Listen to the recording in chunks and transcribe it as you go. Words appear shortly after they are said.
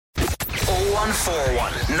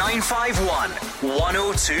0141 951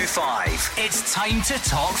 1025. It's time to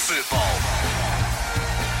talk football.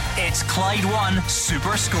 It's Clyde One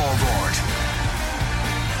Super Scoreboard.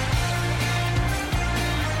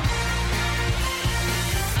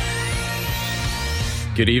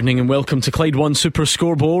 Good evening and welcome to Clyde One Super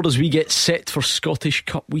Scoreboard as we get set for Scottish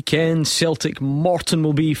Cup weekend. Celtic Morton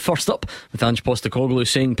will be first up, with Ange Postecoglou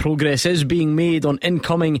saying progress is being made on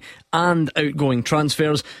incoming and outgoing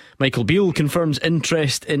transfers. Michael Beale confirms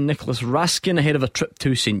interest in Nicholas Raskin ahead of a trip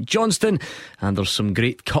to St Johnstone, and there's some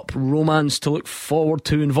great cup romance to look forward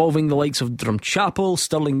to involving the likes of Drumchapel,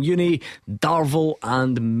 Stirling Uni, Darvel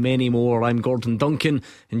and many more. I'm Gordon Duncan,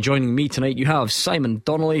 and joining me tonight you have Simon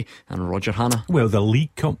Donnelly and Roger Hanna. Well, the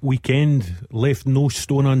League Cup weekend left no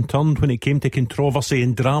stone unturned when it came to controversy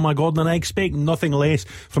and drama, Gordon, and I expect nothing less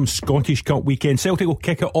from Scottish Cup weekend. Celtic will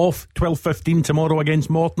kick it off 12:15 tomorrow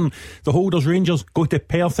against Morton. The holders Rangers go to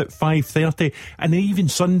Perth at 5:30, and then even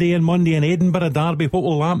Sunday and Monday in Edinburgh Derby. What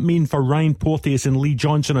will that mean for Ryan Porteous and Lee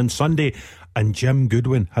Johnson on Sunday? And Jim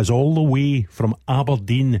Goodwin has all the way from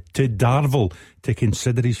Aberdeen to Darvel to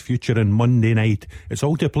consider his future on Monday night. It's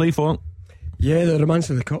all to play for. Yeah, the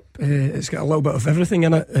romance of the Cup, it's got a little bit of everything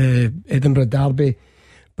in it. Edinburgh Derby,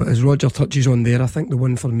 but as Roger touches on there, I think the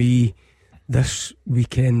one for me this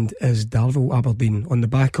weekend is Darvel Aberdeen, on the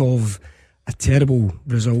back of a terrible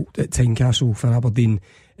result at Tynecastle for Aberdeen.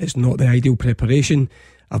 It's not the ideal preparation.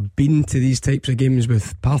 I've been to these types of games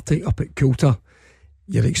with Partick up at Coulter.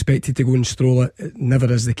 You're expected to go and stroll it. It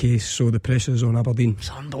never is the case, so the pressure's on Aberdeen. It's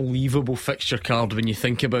an unbelievable fixture card when you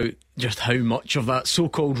think about just how much of that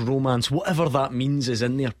so-called romance, whatever that means, is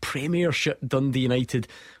in there. Premiership, Dundee United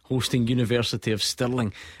hosting University of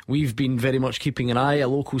Stirling. We've been very much keeping an eye, a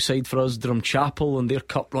local side for us, Drumchapel, and their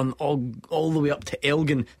cup run all the way up to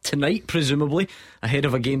Elgin tonight, presumably, ahead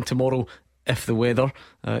of a game tomorrow if the weather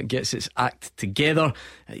gets its act together.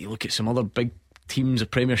 You look at some other big teams,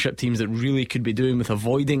 Premiership teams that really could be doing with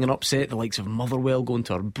avoiding an upset, the likes of Motherwell going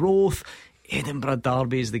to Arbroath. Edinburgh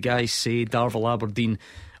Derby, as the guys say, Darvel Aberdeen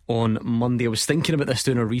on Monday. I was thinking about this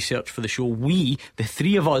doing our research for the show. We, the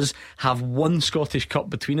three of us, have one Scottish Cup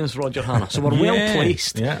between us, Roger Hanna, so we're well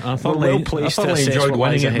placed. Yeah, I thoroughly enjoyed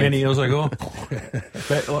winning it many years ago.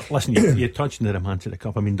 But listen, you touched on the romance of the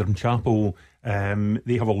Cup. I mean, Drumchapel,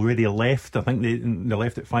 they have already left. I think they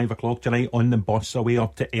left at 5 o'clock tonight on the bus away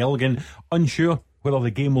up to Elgin. Unsure whether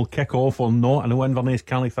the game will kick off or not. I know Inverness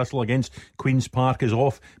Cally Thistle against Queen's Park is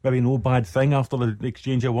off. Maybe no bad thing after the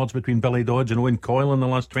exchange of words between Billy Dodds and Owen Coyle in the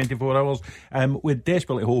last 24 hours. We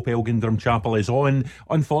desperately hope Elgin Drumchapel is on.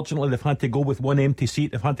 Unfortunately, they've had to go with one empty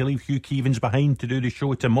seat. They've had to leave Hugh Keevins behind to do the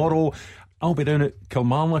show tomorrow. I'll be down at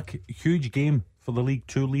Kilmarnock. Huge game for the League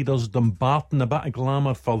 2 leaders. Dumbarton, a bit of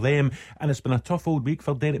glamour for them, and it's been a tough old week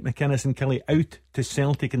for Derek McInnes and Kelly, out to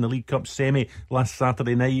Celtic in the League Cup semi last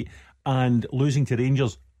Saturday night and losing to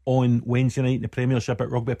Rangers on Wednesday night in the Premiership at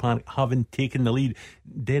Rugby Park, having taken the lead.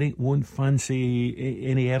 Derek won't fancy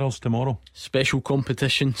any errors tomorrow. Special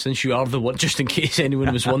competition, since you are the one, just in case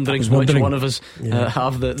anyone was wondering which one of us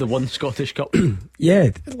have the one Scottish Cup. Yeah,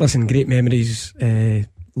 listen, great memories,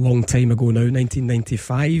 long time ago now,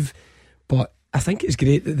 1995, but I think it's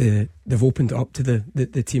great that they've opened it up to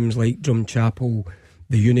the teams like Drumchapel,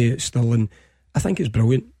 the Uni at Stirling. I think it's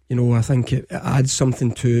brilliant. You know, I think it adds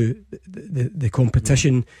something to the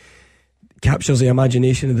competition, captures the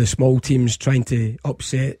imagination of the small teams trying to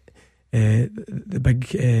upset the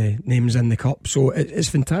big names in the cup. So it's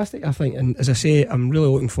fantastic, I think. And as I say, I'm really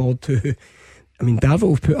looking forward to. I mean, Darvel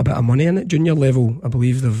have put a bit of money in at junior level. I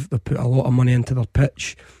believe they've put a lot of money into their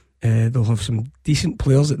pitch. They'll have some decent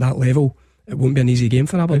players at that level. It won't be an easy game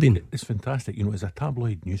for Aberdeen. It's fantastic. You know, as a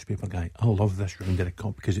tabloid newspaper guy, I love this round of the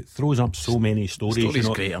cup because it throws up so many stories. Stories, you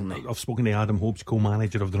know, great, aren't they? I've spoken to Adam Hopes,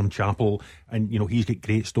 co-manager of Drumchapel, and you know, he's got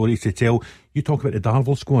great stories to tell. You talk about the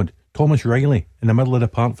Darvel squad. Thomas Riley in the middle of the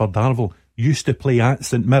park for Darvel used to play at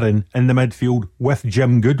St Mirren in the midfield with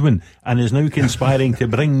Jim Goodwin and is now conspiring to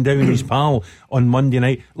bring down his pal on Monday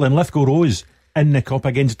night. Linlithgow Rose in the cup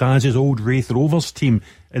against Daz's old Wraith Rovers team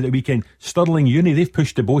at the weekend. Stirling Uni, they've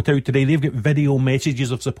pushed the boat out today. They've got video messages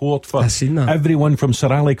of support for everyone from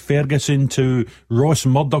Sir Alec Ferguson to Ross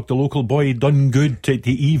Murdoch, the local boy, done good, to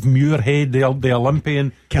Eve Muirhead, the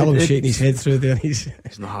Olympian. Callum's shaking his head through there. He's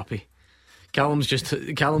not happy. Callum's just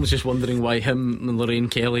wondering why him and Lorraine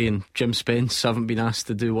Kelly and Jim Spence haven't been asked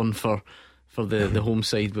to do one for the home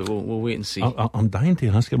side, but we'll wait and see. I'm dying to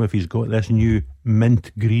ask him if he's got this new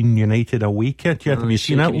mint green United away kit yet. Have you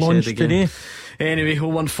seen that launched today? Anyway,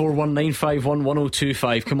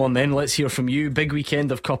 01419511025. Come on then, let's hear from you. Big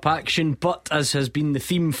weekend of cup action, but as has been the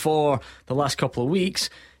theme for the last couple of weeks,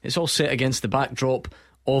 it's all set against the backdrop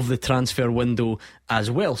of the transfer window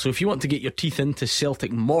as well. So if you want to get your teeth into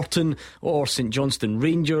Celtic Morton or St Johnstone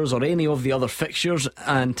Rangers or any of the other fixtures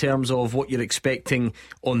in terms of what you're expecting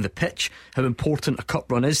on the pitch, how important a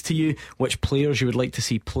cup run is to you, which players you would like to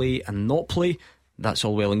see play and not play, that's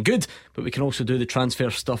all well and good, but we can also do the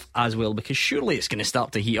transfer stuff as well, because surely it's going to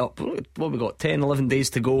start to heat up. What we've got, 10-11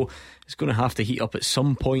 days to go. It's going to have to heat up at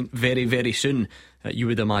some point very, very soon, you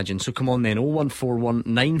would imagine. So come on then, 0141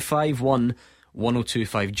 951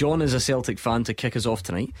 1025. John is a Celtic fan to kick us off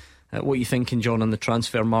tonight. What are you thinking, John, on the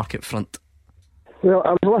transfer market front? Well,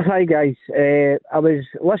 hi guys. I was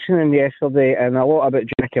listening yesterday and a lot about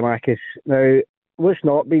Giakoumakis. Now, what's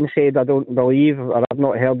not been said, I don't believe, or I've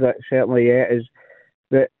not heard it certainly yet, is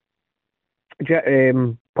that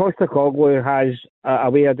Postecoglou has a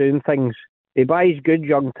way of doing things. He buys good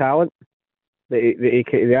young talent that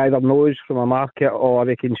he either knows from a market or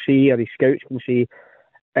he can see, or his scouts can see,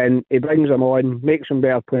 and he brings them on, makes them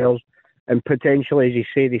better players, and potentially, as he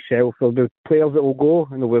said himself, there'll be players that will go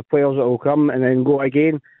and there'll be players that will come and then go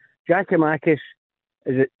again. Giakoumakis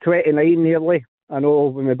is at 29 nearly. I know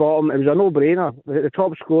when we bought him, it was a no-brainer. The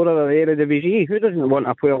top scorer of the Eredivisie, who doesn't want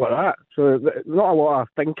a player like that? So not a lot of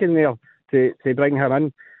thinking there to bring him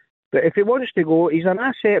in. But if he wants to go, he's an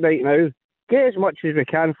asset right now. Get as much as we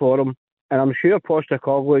can for him, and I'm sure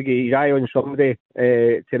Postecoglou will get his eye on somebody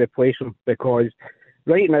to replace him, because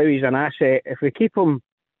right now he's an asset. If we keep him,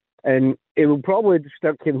 and he will probably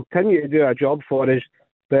still continue to do a job for us,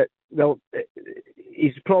 but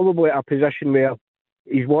he's probably at a position where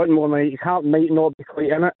he's wanting more money. His heart might not be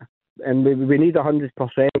quite in it, and we need 100%.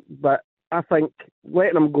 But I think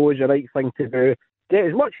letting him go is the right thing to do. Get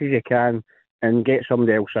as much as you can and get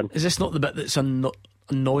somebody else in. Is this not the bit that's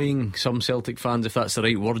annoying some Celtic fans, if that's the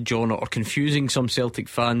right word, John, or confusing some Celtic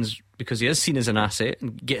fans, because he is seen as an asset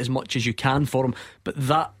and get as much as you can for him, but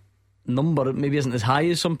that number maybe isn't as high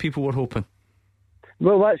as some people were hoping?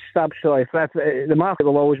 Well, that's absolutely correct. The market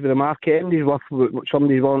will always be the market. Somebody's worth what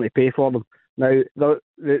somebody's willing to pay for them. Now,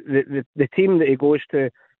 the team that he goes to,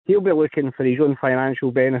 he'll be looking for his own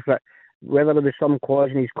financial benefit. Whether there was some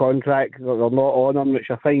clause in his contract that they're not on him,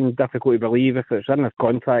 which I find difficult to believe. If it's in his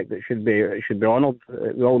contract, it should be honoured.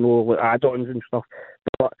 We all know add-ons and stuff.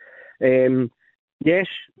 But yes,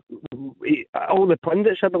 all the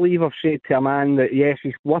pundits, I believe, have said to a man that yes,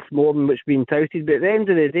 he's worth more than what's been touted. But at the end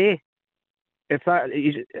of the day, if that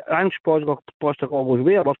is Ange Postecoglou's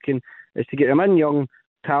way of working, is to get them in young,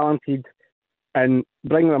 talented, and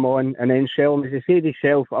bring them on and then sell them. As he said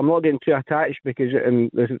himself, I'm not getting too attached because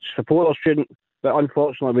the supporters shouldn't, but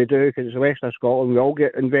unfortunately we do, because it's the west of Scotland, we all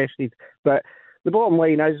get invested. But the bottom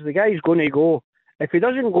line is, the guy's going to go. If he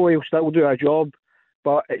doesn't go, he'll still do a job,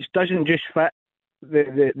 but it doesn't just fit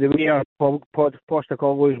the way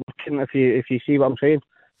Postecoglou is working, if you see what I'm saying.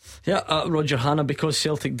 Yeah, Roger Hanna, because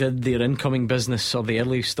Celtic did their incoming business or the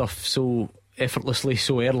early stuff so effortlessly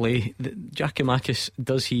so early, Giakoumakis,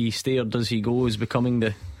 does he stay or does he go, is becoming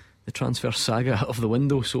the transfer saga of the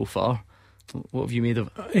window so far. What have you made of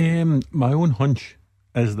it? My own hunch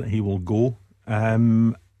is that he will go,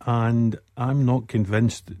 and I'm not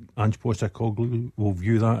convinced Ange Postecoglou will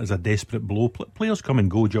view that as a desperate blow. Players come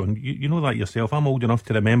and go, John, you know that yourself. I'm old enough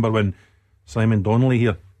to remember when Simon Donnelly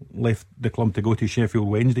here left the club to go to Sheffield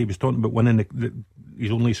Wednesday. He was talking about winning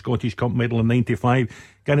his only Scottish Cup medal in '95.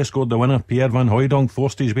 Guinness scored the winner. Pierre Van Hooijdonk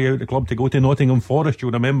forced his way out of the club to go to Nottingham Forest.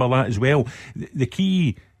 You'll remember that as well. The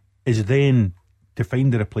key is then to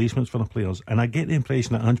find the replacements for the players, and I get the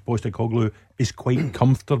impression that Ange Postecoglou is quite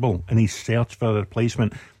comfortable in his search for a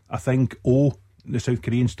replacement. I think the South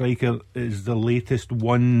Korean striker is the latest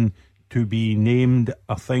one to be named.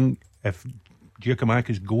 I think if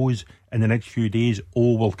Giakoumakis goes in the next few days,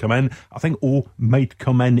 will come in. I think might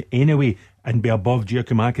come in anyway and be above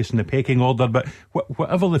Giakoumakis in the pecking order, but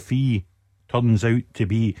whatever the fee turns out to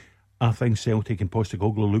be, I think Celtic and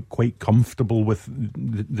Postecoglou look quite comfortable with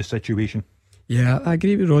the situation. Yeah, I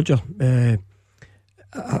agree with Roger.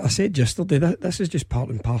 I said yesterday that this is just part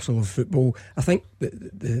and parcel of football. I think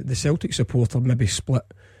the Celtic supporter maybe split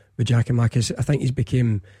with Giakoumakis. I think he's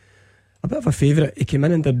became a bit of a favourite. He came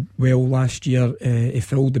in and did well last year. He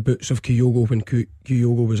filled the boots of Kyogo when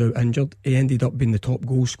Kyogo was out injured. He ended up being the top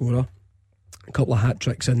goal scorer. A couple of hat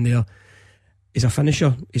tricks in there. He's a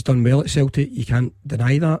finisher. He's done well at Celtic. You can't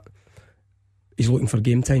deny that. He's looking for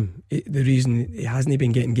game time. The reason he hasn't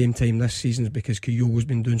been getting game time this season is because Kyogo's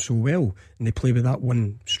been doing so well and they play with that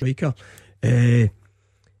one striker. Ange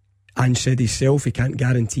said himself he can't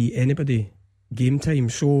guarantee anybody game time.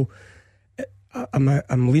 So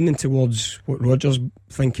I'm leaning towards what Roger's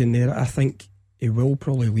thinking there. I think he will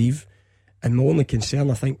probably leave, and my only concern,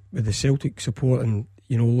 I think, with the Celtic support and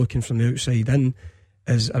looking from the outside in,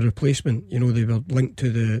 as a replacement. You know, they were linked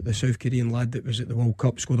to the South Korean lad that was at the World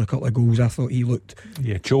Cup, scored a couple of goals. I thought he looked...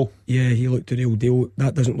 Cho. Yeah, he looked the real deal.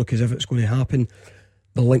 That doesn't look as if it's going to happen.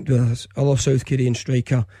 They're linked with this other South Korean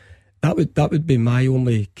striker. That would be my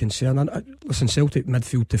only concern. And listen, Celtic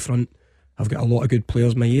midfield to front, I've got a lot of good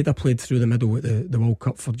players. Maeda played through the middle at the World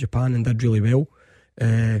Cup for Japan and did really well.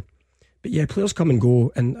 But yeah, players come and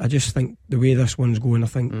go, and I just think the way this one's going, I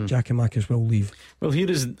think Giakoumakis will leave. Well, here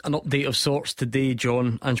is an update of sorts today,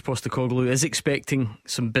 John. Ange Postecoglou is expecting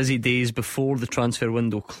some busy days before the transfer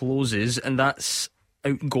window closes, and that's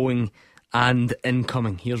outgoing and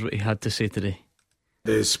incoming. Here's what he had to say today.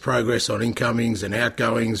 There's progress on incomings and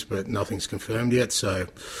outgoings, but nothing's confirmed yet. So,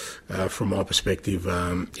 from my perspective,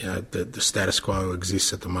 the status quo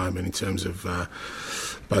exists at the moment in terms of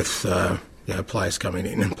both players coming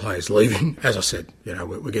in and players leaving. As I said,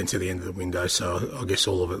 we're getting to the end of the window, so I guess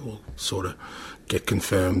all of it will sort of get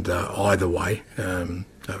confirmed either way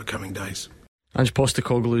over coming days. Ange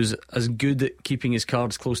Postecoglou's as good at keeping his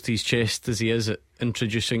cards close to his chest as he is at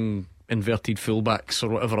introducing inverted fullbacks or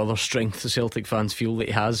whatever other strength the Celtic fans feel that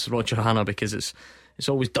he has, Roger Hanna, because it's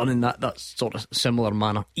always done in that sort of similar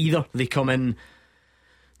manner. Either they come in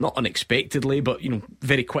not unexpectedly, but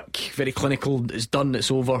very quick, very clinical, it's done,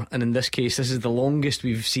 it's over. And in this case, this is the longest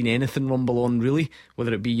we've seen anything rumble on, really,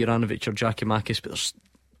 whether it be Juranovic or Giakoumakis, but there's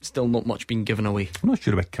still not much being given away. I'm not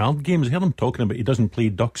sure about card games. I heard him talking about he doesn't play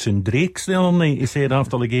ducks and drakes the other night, he said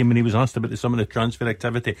after the game when he was asked about some of the transfer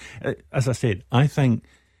activity. As I said, I think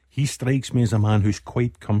he strikes me as a man who's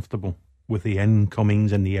quite comfortable with the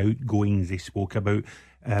incomings and the outgoings he spoke about.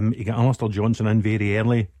 You get Alistair Johnson in very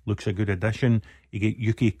early, looks a good addition. You get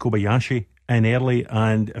Yuki Kobayashi in early,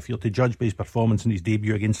 and if you're to judge by his performance in his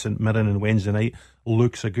debut against St Mirren on Wednesday night,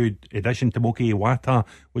 looks a good addition. Tomoki Iwata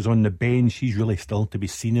was on the bench. He's really still to be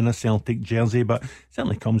seen in a Celtic jersey, but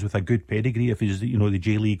certainly comes with a good pedigree if he's the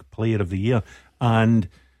J-League Player of the Year. And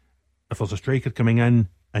if there's a striker coming in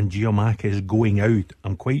and Giakoumakis going out,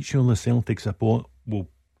 I'm quite sure the Celtic support will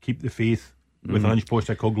keep the faith with Ange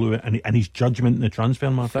Postecoglou and his judgment in the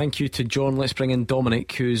transfer market. Thank you to John. Let's bring in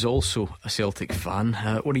Dominic, who's also a Celtic fan.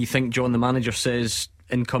 What do you think, John? The manager says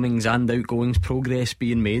incomings and outgoings, progress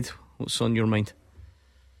being made. What's on your mind?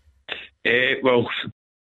 Well,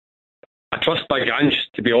 I trust Big Ange,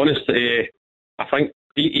 to be honest. I think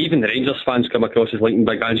even the Rangers fans come across as liking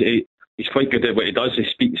Big Ange. He's quite good at what he does. He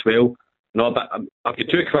speaks well. But I've got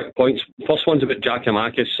two quick points. First one's about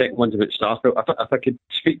Giakoumakis, second one's about Starfelt. If I could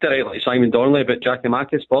speak directly to Simon Donnelly about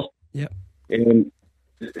Giakoumakis first. Yeah.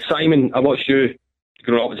 Simon, I watched you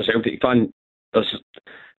growing up as a Celtic fan.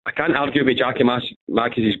 I can't argue with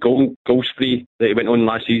Giakoumakis' goal spree that he went on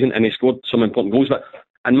last season, and he scored some important goals. But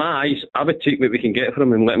in my eyes, I would take what we can get from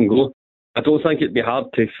him and let him go. I don't think it'd be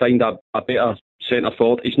hard to find a better centre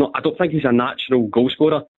forward. I don't think he's a natural goal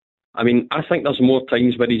scorer. I mean, I think there's more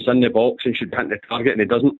times where he's in the box and should hit the target and he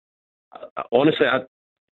doesn't. Honestly, I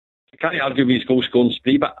can't argue with his goal scoring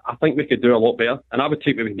spree, but I think we could do a lot better, and I would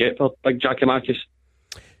take what we can get for Big Giakoumakis.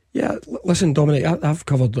 Yeah, listen, Dominic, I've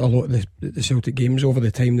covered a lot of the Celtic games over the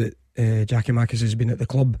time that Giakoumakis has been at the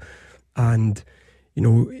club, and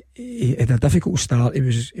he had a difficult start. He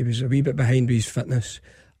was a wee bit behind with his fitness.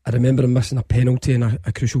 I remember him missing a penalty in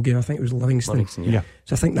a crucial game. I think it was Livingston. Yeah.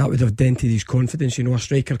 So I think that would have dented his confidence. A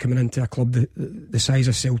striker coming into a club the size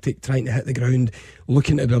of Celtic, trying to hit the ground,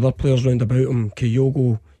 looking at the other players round about him.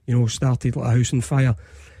 Kyogo, started like a house on fire.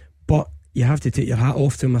 But you have to take your hat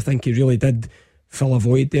off to him. I think he really did fill a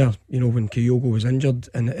void there, when Kyogo was injured,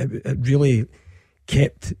 and it really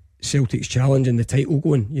kept Celtic's challenge and the title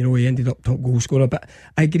going. He ended up top goal scorer. But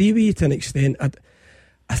I agree with you to an extent.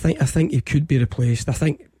 I think he could be replaced. I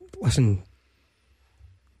think, listen,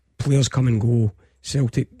 players come and go.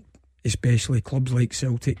 Celtic, especially clubs like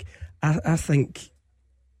Celtic. I think,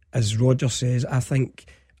 as Roger says, I think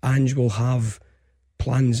Ange will have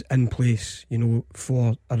plans in place,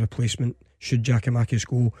 for a replacement should Giakoumakis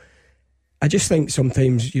go. I just think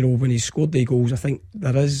sometimes, when he's scored the goals, I think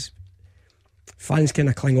there is fans kind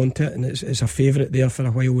of cling on to it, and it's a favourite there for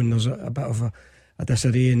a while, and there's a bit of a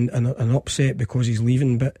disarray and an upset because he's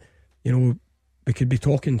leaving. But we could be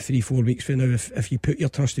talking 3-4 weeks from now, if you put your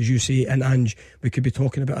trust, as you say, in Ange, we could be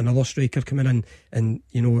talking about another striker coming in, and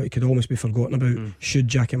it could almost be forgotten about should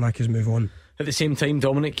Giakoumakis move on. At the same time,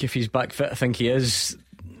 Dominic, if he's back fit, I think he is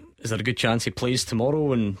there a good chance he plays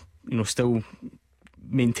tomorrow and still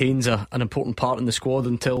maintains an important part in the squad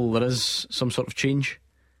until there is some sort of change?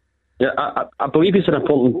 Yeah, I believe he's an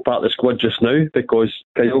important part of the squad just now, because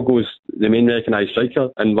Kyogo's the main recognised striker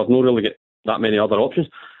and we've not really got that many other options.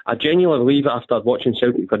 I genuinely believe, after watching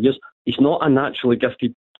Celtic for years, he's not a naturally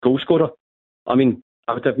gifted goal scorer. I mean,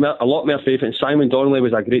 I would have a lot more faith in Simon Donnelly.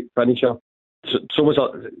 Was a great finisher. So was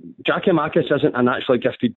Giakoumakis isn't a naturally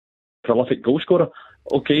gifted, prolific goal scorer.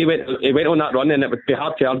 Okay, he went on that run, and it would be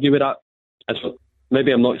hard to argue with that. So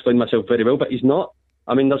maybe I'm not explaining myself very well, but he's not.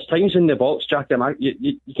 I mean, there's times in the box, Giakoumakis,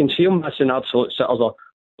 you can see him missing absolute sitters or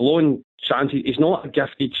blowing chances. He's not a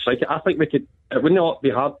gifted striker. I think it would not be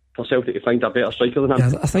hard for Celtic to find a better striker than him.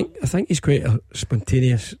 Yeah, I think he's quite a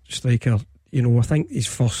spontaneous striker. You know, I think his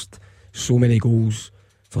first so many goals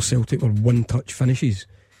for Celtic were one-touch finishes.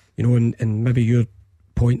 You know, and maybe your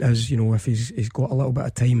point is, you know, if he's got a little bit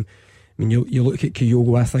of time. I mean, you look at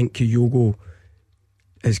Kyogo. I think Kyogo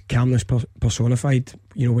is calmness personified.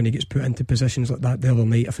 You know, when he gets put into positions like that the other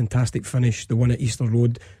night, a fantastic finish, the one at Easter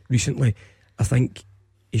Road recently, I think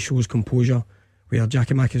he shows composure, where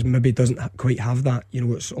Giakoumakis maybe doesn't quite have that. You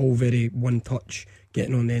know, it's all very one touch,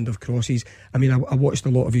 getting on the end of crosses. I mean, I watched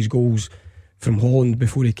a lot of his goals from Holland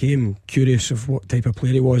before he came, curious of what type of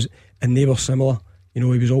player he was, and they were similar. You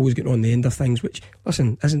know, he was always getting on the end of things, which,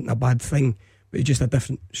 listen, isn't a bad thing, but he's just a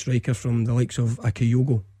different striker from the likes of a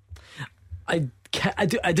Kyogo. I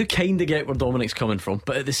do kind of get where Dominic's coming from,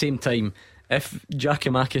 but at the same time, if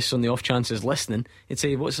Giakoumakis on the off chance is listening, he'd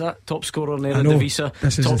say, what's that? Top scorer in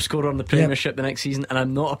Eredivisie, top scorer in the Premiership the next season, and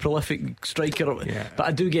I'm not a prolific striker. Yeah. But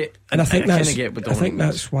I do get, and I kind of get what Dominic I think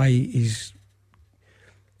that's why he's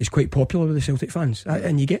quite popular with the Celtic fans,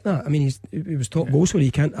 and you get that. I mean, he was top goal scorer.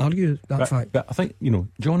 You can't argue that fact. But I think, you know,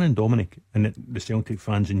 John and Dominic and the Celtic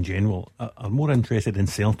fans in general are more interested in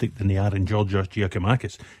Celtic than they are in Georgios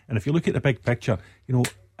Giakoumakis. And if you look at the big picture, you know,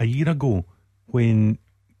 a year ago when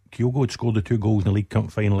Kyogo had scored the 2 goals in the League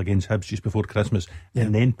Cup final against Hibs just before Christmas,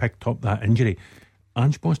 and then picked up that injury,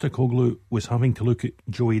 Ange Postecoglou was having to look at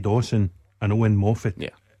Joey Dawson and Owen Moffat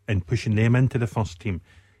and pushing them into the first team.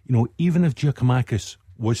 You know, even if Giakoumakis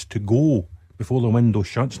was to go before the window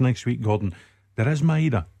shuts next week, Gordon, there is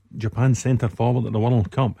Maeda, Japan's centre forward at the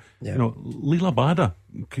World Cup. You know, Lila Bada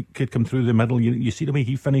could come through the middle. You see the way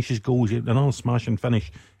he finishes goals, another smashing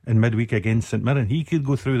finish in midweek against St Mirren. He could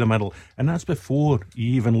go through the middle, and that's before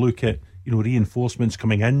you even look at, you know, reinforcements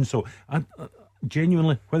coming in. So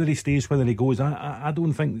genuinely, whether he stays, whether he goes, I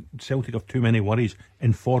don't think Celtic have too many worries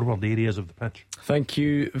in forward areas of the pitch. Thank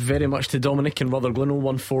you very much to Dominic in Rutherglen.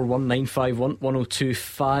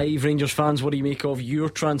 01419511025. Rangers fans, what do you make of your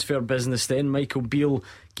transfer business then? Michael Beale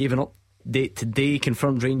gave an update today,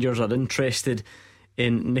 confirmed Rangers are interested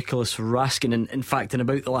in Nicholas Raskin, and in fact in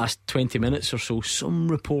about the last 20 minutes or so, some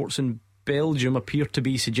reports in Belgium appear to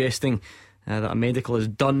be suggesting that a medical is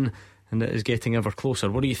done and it is getting ever closer.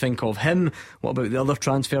 What do you think of him? What about the other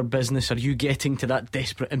transfer business? Are you getting to that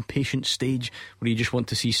desperate, impatient stage where you just want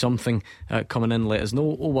to see something coming in? Let us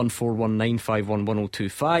know.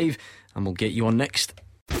 01419511025, and we'll get you on next.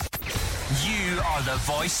 You are the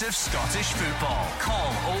voice of Scottish football.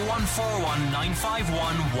 Call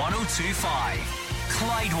 01419511025.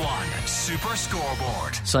 Clyde One Super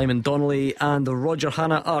Scoreboard. Simon Donnelly and Roger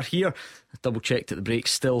Hannah are here. I double checked at the break,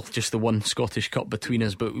 still just the one Scottish Cup between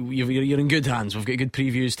us, but you're in good hands. We've got good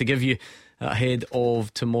previews to give you ahead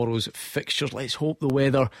of tomorrow's fixtures. Let's hope the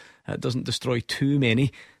weather doesn't destroy too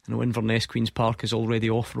many. I know Inverness Queen's Park is already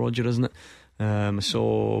off, Roger, isn't it? I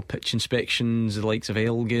saw pitch inspections, the likes of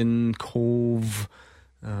Elgin, Cove,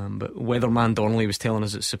 but weatherman Donnelly was telling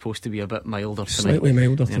us it's supposed to be a bit milder tonight. Slightly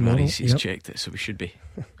milder tomorrow. He's checked it, so we should be,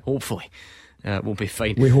 hopefully, we'll be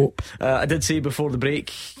fine. We hope. I did say before the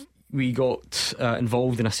break we got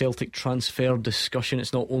involved in a Celtic transfer discussion.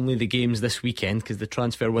 It's not only the games this weekend, because the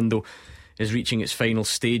transfer window is reaching its final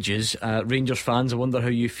stages. Rangers fans, I wonder how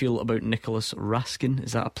you feel about Nicholas Raskin.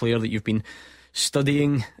 Is that a player that you've been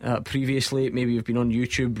studying previously? Maybe you've been on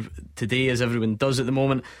YouTube today, as everyone does at the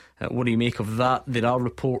moment. What do you make of that? There are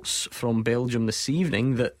reports from Belgium this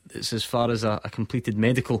evening that it's as far as a completed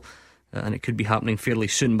medical, and it could be happening fairly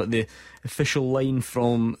soon. But the official line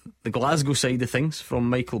from the Glasgow side of things, from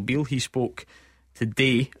Michael Beale, he spoke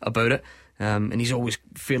today about it, and he's always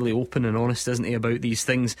fairly open and honest, isn't he, about these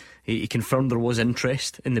things. He confirmed there was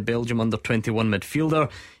interest in the Belgium under-21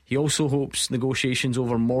 midfielder. He also hopes negotiations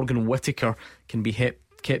over Morgan Whittaker can be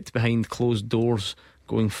kept behind closed doors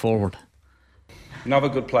going forward. Another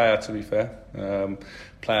good player, to be fair.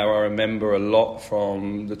 Player I remember a lot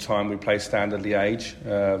from the time we played Standard Liège.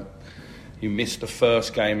 He missed the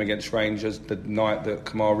first game against Rangers the night that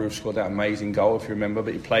Kamaru scored that amazing goal, if you remember,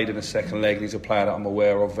 but he played in the second leg. He's a player that I'm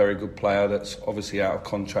aware of, very good player that's obviously out of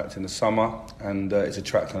contract in the summer and is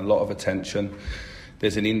attracting a lot of attention.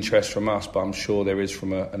 there's an interest from us, but I'm sure there is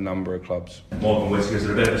from a number of clubs. Morgan Whiskey, is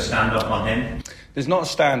there a bit of a standoff on him? There's not a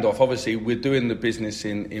standoff. Obviously, we're doing the business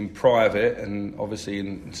in private, and obviously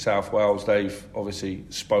in South Wales, they've obviously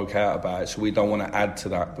spoke out about it, so we don't want to add to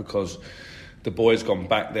that because the boy's gone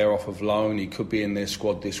back there off of loan. He could be in their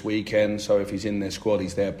squad this weekend, so if he's in their squad,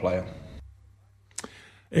 he's their player.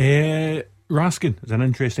 Raskin is an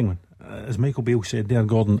interesting one. As Michael Beale said there,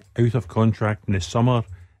 Gordon, out of contract in the summer.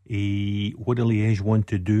 What do Liège want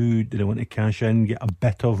to do? Do they want to cash in, get a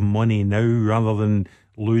bit of money now rather than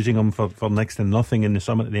losing him for next to nothing in the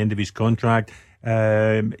summer at the end of his contract?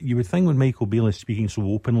 You would think when Michael Beale is speaking so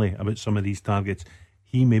openly about some of these targets,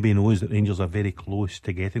 he maybe knows that Rangers are very close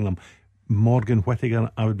to getting them. Morgan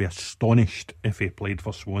Whittaker, I would be astonished if he played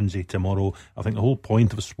for Swansea tomorrow. I think the whole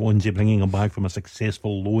point of Swansea bringing him back from a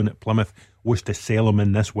successful loan at Plymouth was to sell him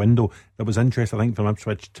in this window. There was interest, I think, from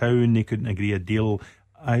Ipswich Town. They couldn't agree a deal.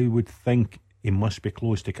 I would think he must be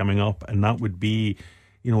close to coming up, and that would be,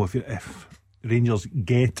 if Rangers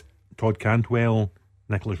get Todd Cantwell,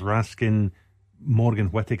 Nicholas Raskin, Morgan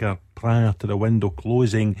Whittaker prior to the window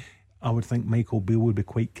closing, I would think Michael Beale would be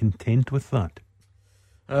quite content with that.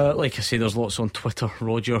 Like I say, there's lots on Twitter,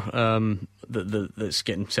 Roger, that's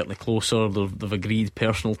getting certainly closer. They've agreed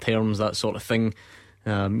personal terms, that sort of thing.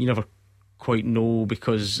 You never quite know,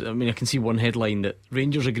 because I can see one headline that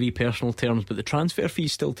Rangers agree personal terms, but the transfer fee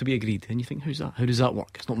is still to be agreed. And you think, how's that? How does that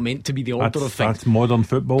work? It's not meant to be the order of things. That's modern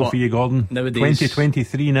football but for you, Gordon. Nowadays,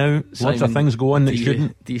 2023 now, Simon, lots of things go on that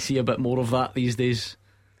shouldn't. Do you see a bit more of that these days?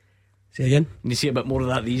 Say again? Do you see a bit more of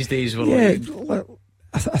that these days? I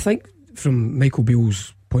think from Michael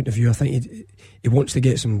Beale's point of view, I think he wants to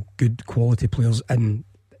get some good quality players in.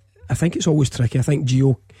 I think it's always tricky. I think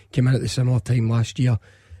Gio came in at the similar time last year.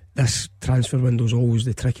 This transfer window is always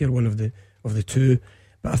the trickier one of the two,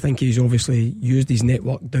 but I think he's obviously used his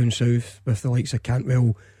network down south with the likes of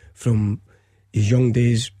Cantwell from his young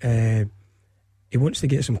days. He wants to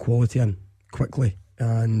get some quality in quickly,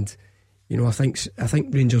 and I think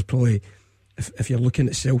Rangers probably, if you're looking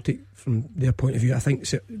at Celtic from their point of view, I think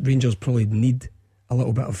Rangers probably need a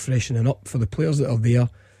little bit of freshening up for the players that are there.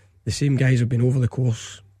 The same guys have been over the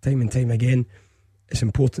course time and time again. It's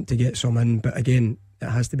important to get some in, but again, it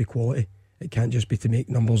has to be quality. It can't just be to make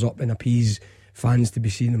numbers up and appease fans to be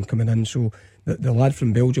seeing them coming in. So the lad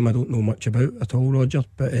from Belgium I don't know much about at all, Roger,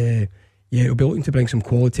 but he'll be looking to bring some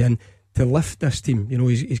quality in to lift this team.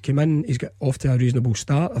 He's come in, he's got off to a reasonable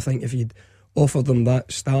start. I think if you'd offered them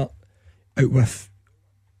that start out with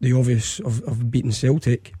the obvious of beating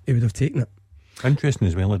Celtic, he would have taken it. Interesting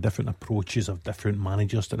as well, the different approaches of different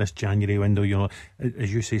managers to this January window.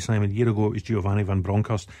 As you say, Simon, a year ago it was Giovanni Van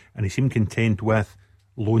Bronckhorst, and he seemed content with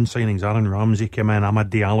loan signings. Aaron Ramsey came in, Amad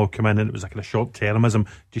Diallo came in, and it was like a short-termism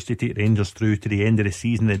just to take Rangers through to the end of the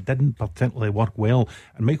season. It didn't particularly work well,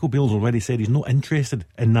 and Michael Beale's already said he's not interested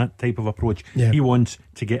in that type of approach. He wants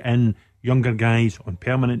to get in younger guys on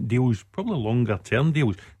permanent deals, probably longer term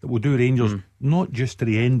deals that will do Rangers not just to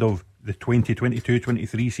the end of the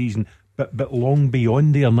 2022-23 season, but long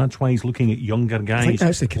beyond there, and that's why he's looking at younger guys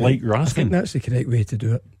like Raskin. I think that's the correct way to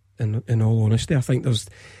do it, in all honesty. I think there's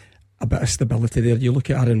a bit of stability there. You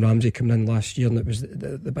look at Aaron Ramsey coming in last year, and it was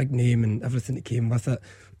the big name and everything that came with it.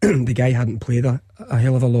 The guy hadn't played a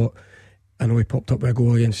hell of a lot. I know he popped up with a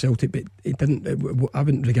goal against Celtic, but he didn't. I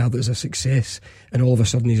wouldn't regard it as a success, and all of a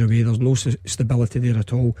sudden he's away. There's no stability there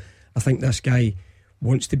at all. I think this guy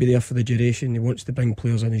wants to be there for the duration. He wants to bring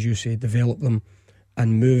players in, as you say, develop them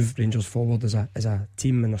and move Rangers forward as a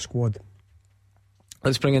team and a squad.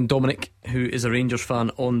 Let's bring in Dominic, who is a Rangers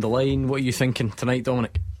fan, on the line. What are you thinking tonight,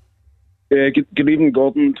 Dominic? Good evening,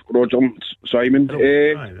 Gordon, Roger, Simon.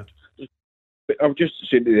 I was just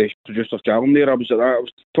saying to the producer Callum there, I was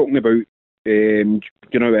talking about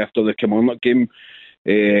after the Kilmarnock game,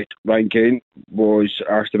 Ryan Kent was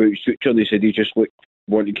asked about his future. They said he just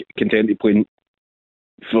wanted content to play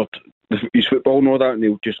for his football and all that, and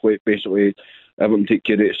he'll just let basically everything take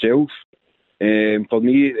care of itself. For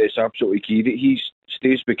me, it's absolutely key that he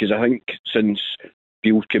stays, because I think since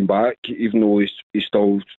Beale came back, even though he's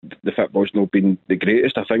still, the football's not been the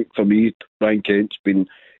greatest, I think for me Ryan Kent's been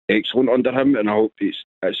excellent under him, and I hope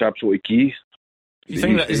it's absolutely key. You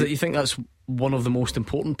think that's one of the most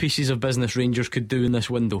important pieces of business Rangers could do in this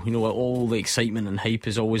window? All the excitement and hype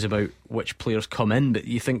is always about which players come in, but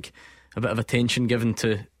you think a bit of attention given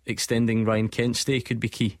to extending Ryan Kent's stay could be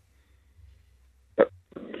key?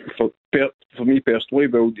 For me personally,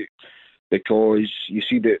 well, because you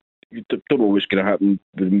see that you don't know what's going to happen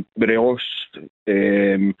with Morelos.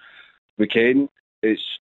 With Kent,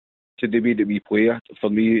 it's to the way that we play. For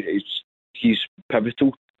me, he's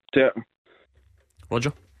pivotal to it.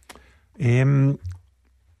 Roger?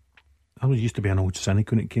 I was used to be an old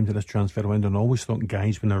cynic when it came to this transfer window, and I always thought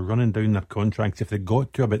guys, when they're running down their contracts, if they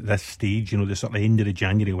got to about this stage, you know, the sort of end of the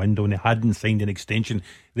January window, and they hadn't signed an extension,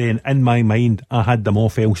 then in my mind I had them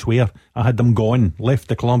off elsewhere. I had them gone, left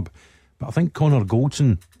the club. But I think Connor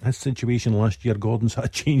Goldson, his situation last year, Gordon, sort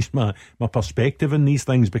of changed my perspective in these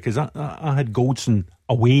things, because I had Goldson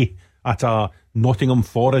away at a Nottingham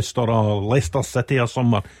Forest or a Leicester City or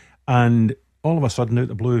somewhere, and all of a sudden, out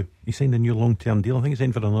the blue, he signed a new long-term deal. I think he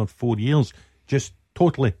signed for another 4 years, just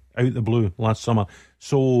totally out the blue last summer.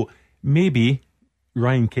 So maybe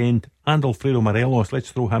Ryan Kent and Alfredo Morelos,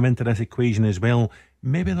 let's throw him into this equation as well,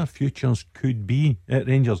 maybe their futures could be at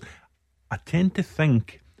Rangers. I tend to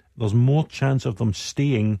think there's more chance of them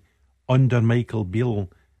staying under Michael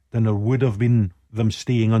Beale than there would have been them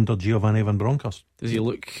staying under Giovanni Van Bronckhorst. Does he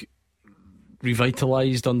look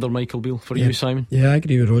revitalised under Michael Beale for you, Simon? Yeah, I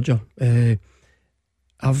agree with Roger.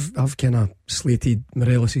 I've kind of slated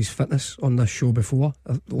Morelos' fitness on this show before,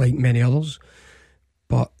 like many others,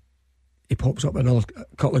 but he pops up another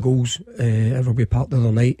couple of goals at Rugby Park the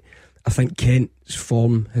other night. I think Kent's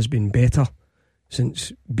form has been better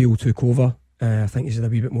since Beale took over. I think he's had a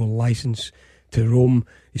wee bit more licence to roam.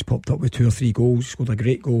 He's popped up with 2 or 3 goals, scored a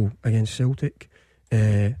great goal against Celtic,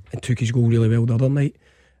 and took his goal really well the other night.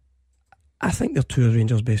 I think they're 2 of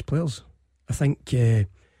Rangers' best players. I think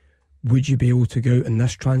would you be able to go out in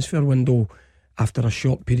this transfer window after a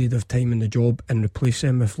short period of time in the job and replace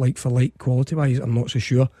them with like for like quality wise? I'm not so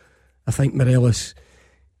sure. I think Morelos,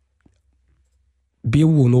 Beale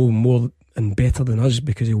will know more and better than us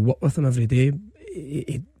because he'll work with him every day.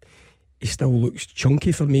 He still looks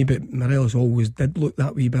chunky for me, but Morelos always did look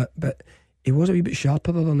that wee bit, but he was a wee bit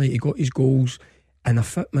sharper the other night. He got his goals, and a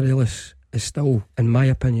fit Morelos is still, in my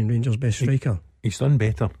opinion, Rangers' best striker. He's done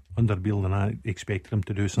better under Beale than I expected him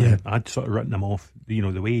to do. Something. Yeah. I'd sort of written him off. You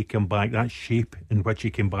know, the way he came back, that shape in which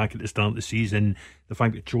he came back at the start of the season, the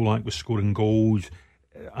fact that Čolak was scoring goals,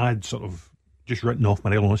 I'd sort of just written off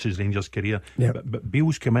Morelos' Rangers career. Yep. But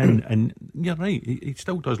Beale's come in, and you're right, he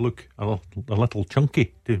still does look a little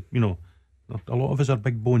chunky. To, you know, a lot of us are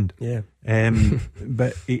big boned. Yeah.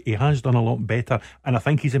 But he has done a lot better, and I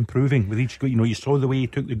think he's improving with each goal. You know, you saw the way he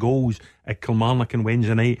took the goals at Kilmarnock on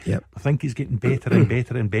Wednesday night. Yep. I think he's getting better and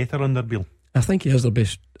better and better under Beale. I think he is their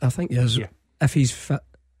best. I think he is. Yeah. If he's fit,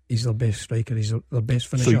 he's their best striker. He's their best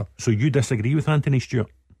finisher. So you disagree with Anthony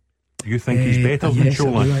Stewart? You think he's better than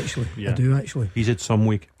Čolak? I do actually. He's had some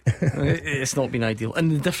week. It's not been ideal.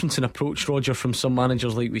 And the difference in approach, Roger, from some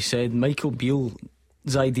managers, like we said, Michael Beale's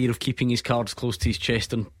idea of keeping his cards close to his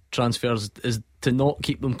chest on transfers is to not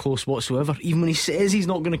keep them close whatsoever. Even when he says he's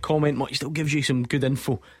not going to comment much, he still gives you some good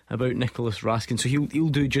info about Nicholas Raskin, so he'll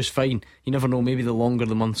do just fine. You never know, maybe the longer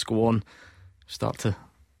the months go on, start to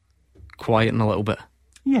quieten a little bit.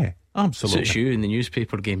 Yeah, absolutely. Suits you in the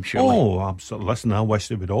newspaper game, surely. Oh, absolutely. Listen, I wish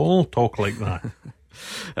they would all talk like that.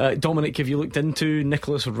 Dominic, have you looked into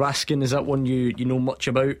Nicholas Raskin? Is that one you know much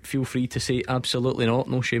about? Feel free to say absolutely not.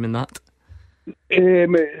 No shame in that.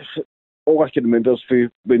 All I can remember is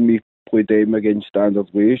when we played them against Standard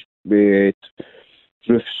Liège, we had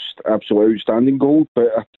Ruth's absolute outstanding goal,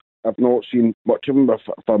 but I've not seen much of him, if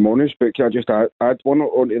I'm honest. But can I just add one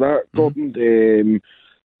onto that, Gordon? It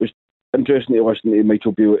was interesting to listen to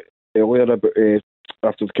Michael Beale earlier about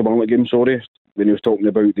after the Kilmarnock game, when he was talking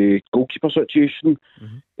about the goalkeeper situation,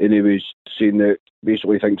 and he was saying that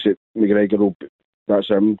basically thinks that McGregor will, that's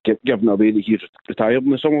him giving away that he's retired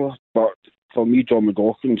in the summer. But for me, John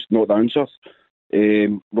McLaughlin's not the answer.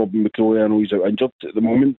 Robin McCrory, I know he's out injured at the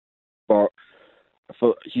moment, but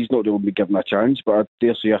he's not the one be given a chance. But I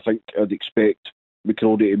dare say, I think I'd expect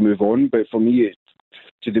McCrory to move on. But for me,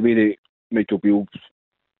 to the way that Michael Beale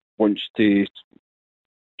wants to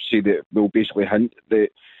say that, will basically hint that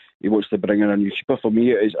he wants to bring in a new keeper. For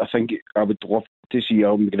me, I think I would love to see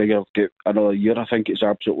Alan McGregor get another year. I think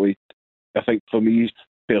for me,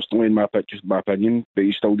 personally, in my opinion, but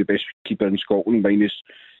he's still the best keeper in Scotland, minus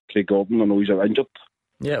Craig Gordon. I know he's injured.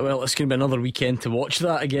 Yeah, well, it's going to be another weekend to watch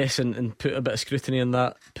that, I guess, and put a bit of scrutiny on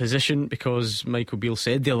that position, because Michael Beale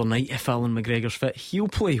said the other night, if Alan McGregor's fit, he'll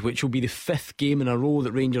play, which will be the 5th game in a row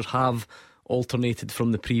that Rangers have alternated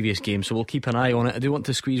from the previous game. So we'll keep an eye on it. I do want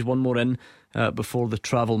to squeeze one more in before the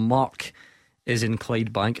travel. Mark is in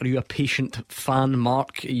Clydebank. Are you a patient fan,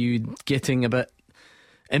 Mark? Are you getting a bit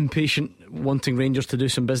impatient, wanting Rangers to do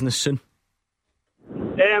some business soon?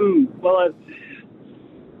 Well,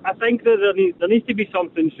 I think that there needs to be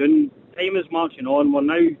something soon. Time is marching on. We're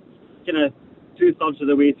now kind of 2/3 of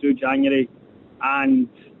the way through January, and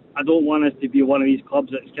I don't want us to be one of these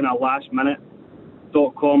clubs that's kind of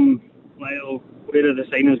lastminute.com, where are the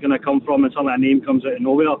signings going to come from, and some of that name comes out of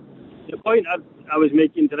nowhere. The point I was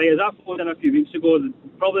making today is I phoned in a few weeks ago,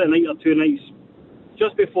 probably a night or two nights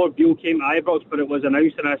just before Beale came to Ibrox, but it was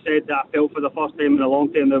announced, and I said that I felt for the first time in a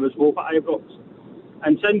long time there was hope at Ibrox.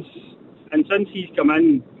 And since he's come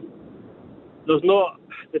in, the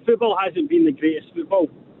football hasn't been the greatest football,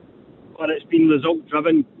 but it's been result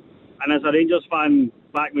driven. And as a Rangers fan,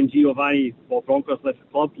 back when Giovanni or Broncos left the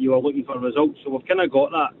club, you were looking for results, so we've kind of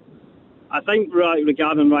got that. I think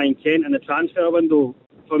regarding Ryan Kent and the transfer window,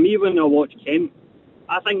 for me, when I watch Kent,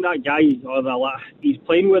 I think that guy, he's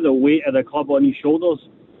playing with the weight of the club on his shoulders.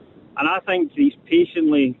 And I think he's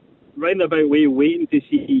patiently, roundabout way, waiting to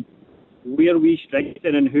see where we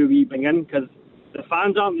strengthen and who we bring in. Because the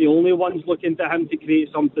fans aren't the only ones looking to him to create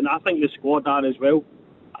something. I think the squad are as well.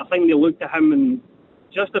 I think they look to him in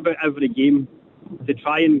just about every game to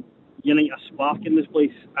try and unite a spark in this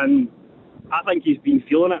place. And I think he's been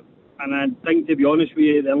feeling it. And I think, to be honest with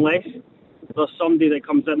you, unless there's somebody that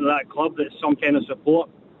comes into that club that's some kind of support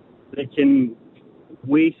that can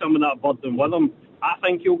weigh some of that burden with him, I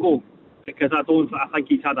think he'll go, because I think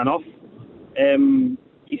he's had enough. You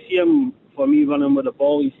see him, for me, running with the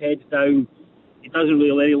ball, his head's down, he doesn't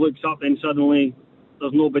really, he looks up, then suddenly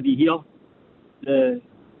there's nobody here.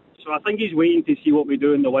 So I think he's waiting to see what we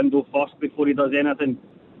do in the window first before he does anything.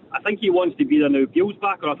 I think he wants to be there now Beale's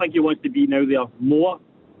back, or I think he wants to be now there more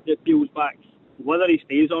that Beale's back. Whether he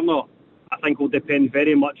stays or not, I think will depend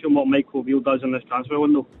very much on what Michael Beale does in this transfer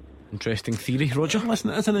window. Interesting theory, Roger. Listen,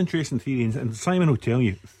 it's an interesting theory, and Simon will tell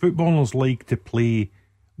you, footballers like to play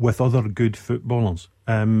with other good footballers.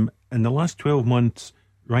 In the last 12 months,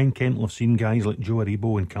 Ryan Kent will have seen guys like Joe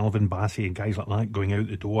Aribo and Calvin Bassey and guys like that going out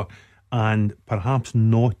the door and perhaps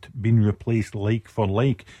not being replaced like for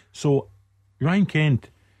like. So Ryan Kent,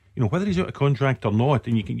 whether he's out of contract or not,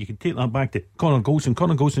 and you can take that back to Connor Golson.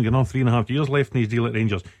 Connor Golson's got another 3.5 years left in his deal at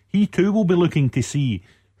Rangers. He too will be looking to see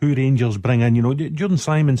who Rangers bring in. During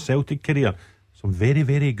Simon's Celtic career, some very,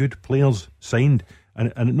 very good players signed.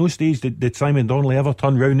 And at no stage did Simon Donnelly ever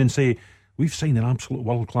turn round and say, we've signed an absolute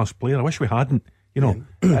world-class player. I wish we hadn't.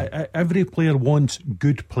 Every player wants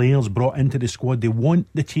good players brought into the squad. They want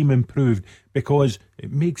the team improved because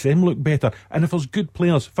it makes them look better. And if there's good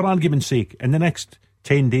players, for argument's sake, in the next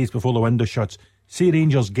 10 days before the window shuts, say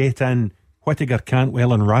Rangers get in Whittaker,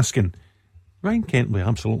 Cantwell and Raskin, Ryan Kent will be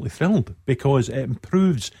absolutely thrilled because it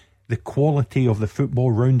improves the quality of the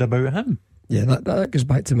football round about him. Yeah, that goes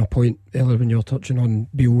back to my point earlier when you were touching on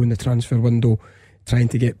Beale in the transfer window, trying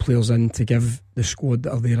to get players in to give the squad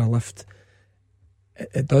that are there a lift.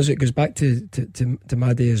 It goes back to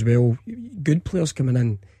Maddie as well. Good players coming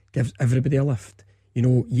in gives everybody a lift.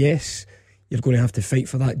 Yes, you're going to have to fight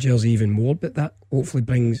for that jersey even more, but that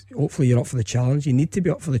hopefully you're up for the challenge. You need to be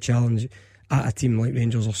up for the challenge at a team like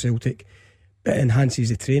Rangers or Celtic. It enhances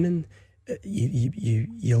the training.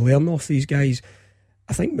 You learn off these guys.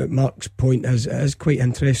 I think that Mark's point is quite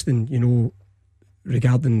interesting,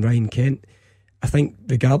 regarding Ryan Kent. I think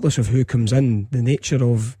regardless of who comes in, the nature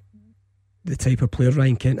of the type of player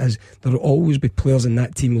Ryan Kent is, there will always be players in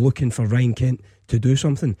that team looking for Ryan Kent to do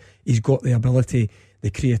something. He's got the ability, the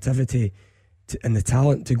creativity and the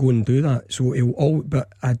talent to go and do that. So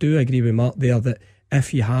but I do agree with Mark there that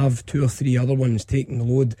if you have 2 or 3 other ones taking the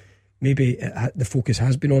load, maybe the focus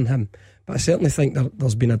has been on him. But I certainly think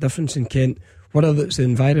there's been a difference in Kent, whether it's the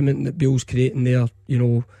environment that Beale's creating there,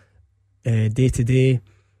 day to day,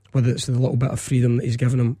 whether it's the little bit of freedom that he's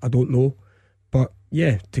given him, I don't know. But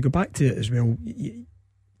yeah, to go back to it as well,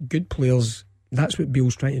 good players, that's what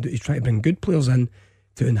Beale's trying to do. He's trying to bring good players in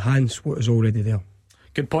to enhance what is already there.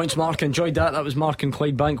 Good points, Mark. Enjoyed that. That was Mark in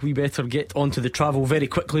Clydebank. We better get on to the travel very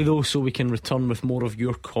quickly though, so we can return with more of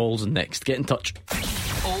your calls next. Get in touch.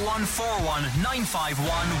 0141 951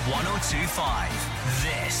 1025.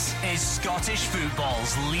 This is Scottish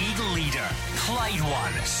football's league leader, Clyde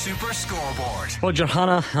One Super Scoreboard. Roger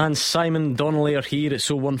Hannah and Simon Donnelly are here. It's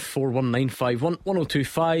 0141 951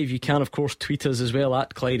 1025. You can of course tweet us as well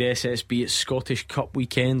at Clyde SSB. It's Scottish Cup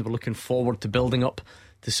weekend. We're looking forward to building up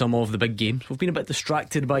to some of the big games. We've been a bit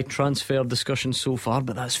distracted by transfer discussions so far,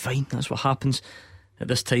 but that's fine. That's what happens at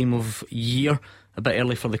this time of year. A bit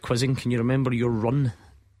early for the quizzing. Can you remember your run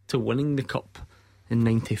to winning the cup in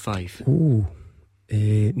 95?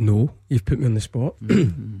 No, you've put me on the spot.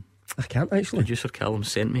 I can't actually. Producer Callum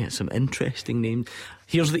sent me some interesting names.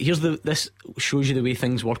 This shows you the way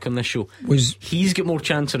things work on this show. He's got more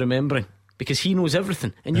chance of remembering because he knows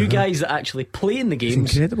everything, and you guys that actually play in the games,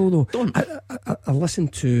 it's incredible though. Don't. I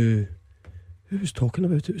listened to who was talking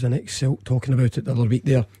about it. It was an ex-Celt talking about it the other week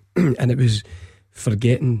there, and it was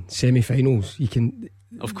forgetting semi-finals. You can,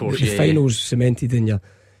 of course, the finals cemented in your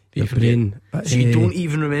brain. So you don't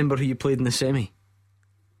even remember who you played in the semi?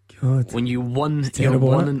 God. When you won your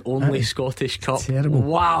one and only Scottish Cup. Terrible.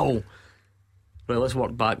 Wow. Right, let's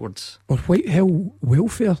work backwards. Or Whitehill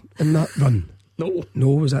welfare in that run? No,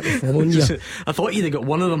 was that the following year? I thought you'd have got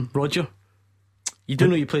one of them, Roger. You do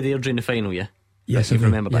know you played Airdrie in the final, yeah? Yes, I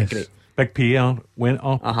remember that. Great. Big Pierre went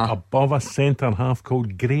up above a centre half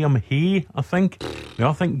called Graham Hay, I think. Now,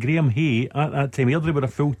 I think Graham Hay at that time, Airdrie were a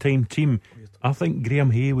full-time team. I think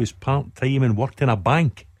Graham Hay was part-time and worked in a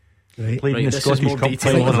bank. Right. Played in the Scottish Cup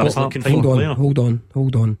final as a part-time player. Hold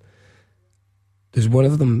on. Does one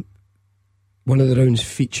of the rounds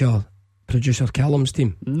feature producer Callum's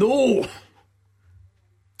team? No.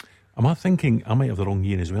 Am I thinking I might have the wrong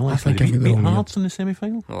year as well? I think I got the beat wrong Hearts in the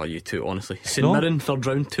semi-final. Oh, you two, honestly. St Mirren third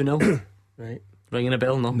round 2-0. Right. Ringing a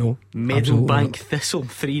bell? No. Meadowbank Thistle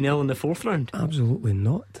 3-0 in the fourth round. Absolutely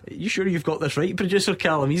not. Are you sure you've got this right, producer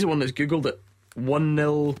Callum? He's the one that's googled it.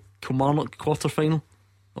 1-0 Kilmarnock quarter final.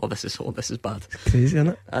 Oh, this is bad. It's crazy, isn't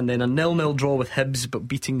it? And then a 0-0 draw with Hibs, but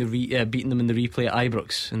beating them in the replay at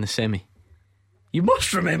Ibrox in the semi. You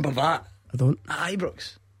must remember that. I don't. At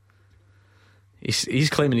Ibrox. He's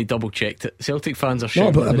claiming he double checked it. Celtic fans are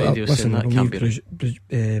shouting on the radio saying that can't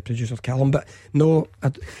be producer Callum, but no,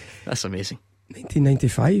 that's amazing.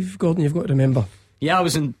 1995, Gordon, you've got to remember. Yeah, I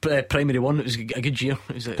was in primary one. It was a good year.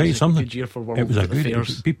 It was a good year for World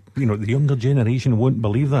Affairs. The younger generation won't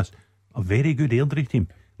believe this. A very good Airdrie team.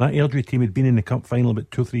 That Airdrie team had been in the cup final about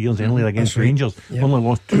 2 or 3 years earlier against Rangers. Yep. Only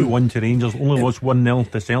lost 2-1 to Rangers. Only lost 1-0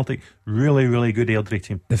 to Celtic. Really, really good Airdrie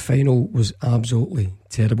team. The final was absolutely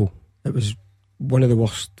terrible. It was one of the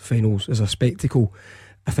worst finals as a spectacle.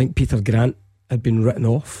 I think Peter Grant had been written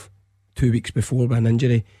off 2 weeks before by an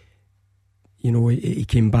injury. You know, he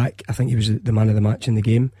came back. I think he was the man of the match in the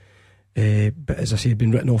game. But as I say, he'd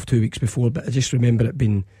been written off 2 weeks before. But I just remember it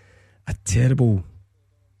being a terrible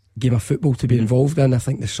game of football to be involved in. I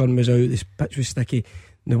think the sun was out, this pitch was sticky.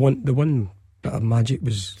 The one bit of magic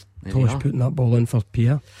was Tosh putting that ball in for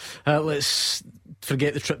Pierre. Let's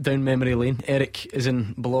forget the trip down memory lane. Eric is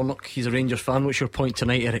in Balornock. He's a Rangers fan. What's your point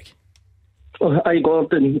tonight, Eric? Hi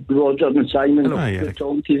Gordon, Roger and Simon. Hello. Hi, Eric.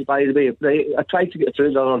 Talking to you, by the way. Right, I tried to get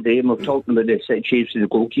through the other day and we're talking about the situation of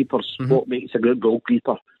the goalkeepers, what makes a good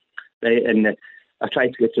goalkeeper, right? And I tried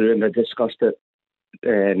to get through and I discussed it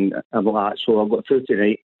and all that, so I got through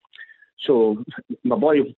tonight. So my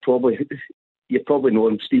boy you probably know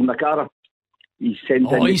him, Steve McCara. He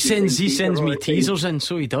sends me teasers in,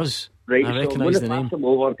 so he does. Right, I recognise the name. Pass him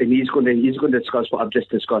over, and he's going to discuss what I've just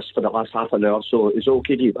discussed for the last half an hour. So it's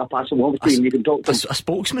okay to I pass him over to you, and you can talk to him. A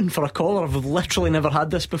spokesman for a caller. I've literally never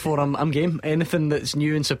had this before. I'm game. Anything that's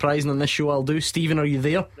new and surprising on this show, I'll do. Stephen, are you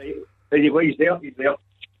there? Right. There you go. He's there.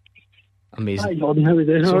 Amazing. Hi Gordon, how are you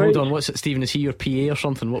doing? So hold on, what's it, Stephen? Is he your PA or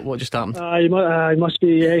something? What just happened? He must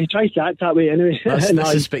be. He tries to act that way anyway.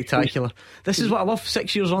 This is spectacular. This is what I love.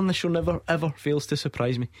 6 years on, the show never ever fails to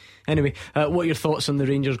surprise me. Anyway, what are your thoughts on the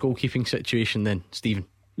Rangers goalkeeping situation then, Stephen?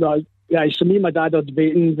 So me and my dad are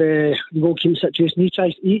debating the goalkeeping situation.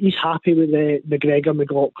 He's happy with the McGregor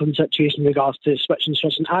McLaughlin situation in regards to switching.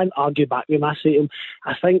 I argue back with him. I say to him,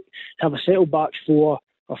 I think to have a settled back four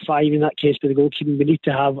or five in that case with the goalkeeping, we need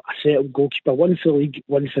to have a settled goalkeeper, one for the league,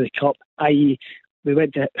 one for the cup. I.e., we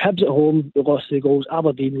went to Hibs at home, we lost 2 goals.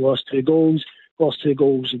 Aberdeen lost 2 goals. Lost 2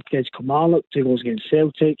 goals against Kilmarnock, 2 goals against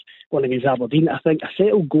Celtic, 1 against Aberdeen. I think a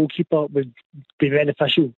settled goalkeeper would be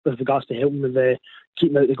beneficial with regards to helping with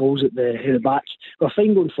keeping out the goals at the back. We're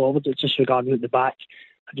fine going forward, it's just regarding at the back.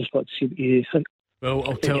 I just want to see what you think.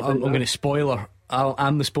 Well, I'm going to spoiler.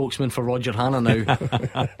 I'm the spokesman for Roger Hanna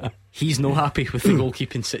now. He's no happy with the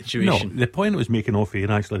goalkeeping situation. No, the point I was making off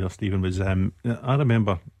here actually there, Stephen, was I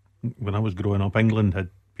remember when I was growing up, England had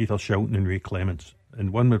Peter Shilton and Ray Clements,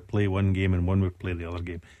 and one would play one game and one would play the other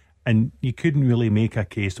game, and you couldn't really make a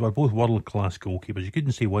case. They were both world class goalkeepers. You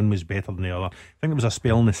couldn't say one was better than the other. I think there was a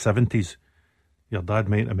spell in the 70s, your dad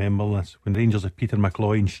might remember this, when Rangers had Peter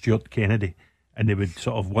McCloy and Stuart Kennedy, and they would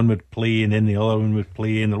sort of, one would play and then the other one would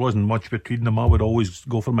play, and there wasn't much between them. I would always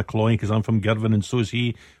go for McCloy because I'm from Girvan and so's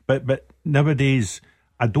he. But nowadays,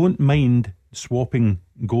 I don't mind swapping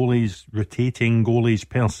goalies, rotating goalies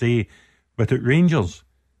per se, but at Rangers,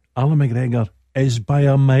 Alan McGregor is by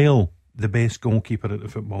a mile the best goalkeeper at the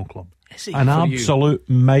football club. Is he? An absolute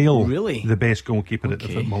mile. Really? The best goalkeeper at the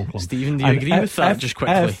football club. Stephen, do you agree with that? Just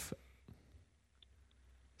quickly.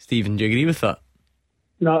 Stephen, do you agree with that?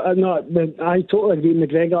 No, I totally agree with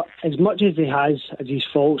McGregor. As much as he has as his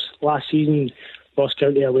faults, last season, Ross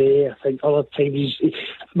County away, I think other times,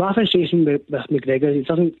 my frustration with McGregor, he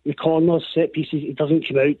doesn't, the corners, set pieces, he doesn't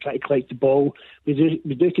come out, try to collect the ball. We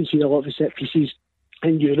do concede a lot of set pieces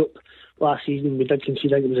in Europe. last season we did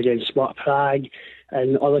concede. I think it was against Sparta Prague,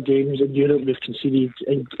 and other games in Europe we've conceded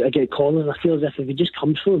against corners. I feel as if it just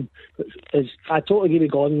comes from him. I totally agree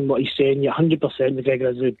with Gordon what he's saying. You're 100%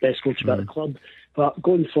 McGregor is the best goalkeeper at the club, but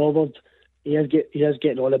going forward, he is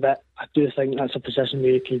getting on a bit. I do think that's a position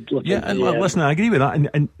where you could look at. And listen, I agree with that.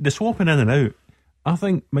 And the swapping in and out, I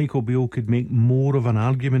think Michael Beale could make more of an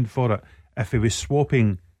argument for it if he was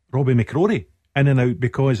swapping Robbie McCrorie in and out,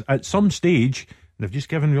 because at some stage, they've just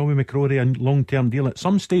given Robbie McCrorie a long-term deal. At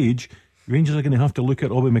some stage, Rangers are going to have to look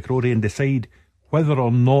at Robbie McCrorie and decide whether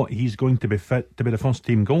or not he's going to be fit to be the first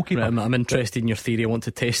team goalkeeper. Right, I'm interested in your theory. I want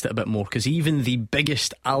to test it a bit more, because even the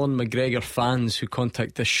biggest Alan McGregor fans who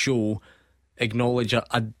contact this show acknowledge a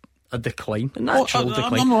decline, a natural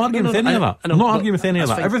decline. I'm not arguing with any of that. I'm not arguing with any of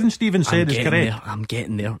that. Everything Stephen said is correct. I'm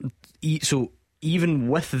getting there. So even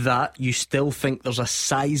with that, you still think there's a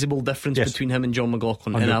sizable difference between him and John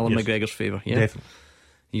McLaughlin in Alan McGregor's favour? Yeah, definitely.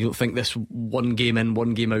 You don't think this one game in,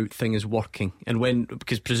 one game out thing is working? And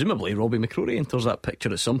because presumably Robbie McCrorie enters that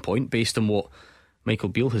picture at some point, based on what Michael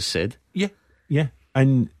Beale has said. Yeah.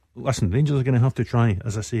 And listen, Rangers are going to have to try,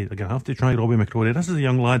 as I say, they're going to have to try Robbie McCrorie. This is a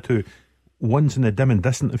young lad who, once in the dim and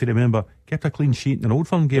distant, if you remember, kept a clean sheet in an Old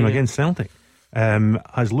Firm game against Celtic.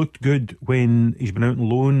 Has looked good when he's been out on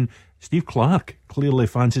loan. Steve Clarke clearly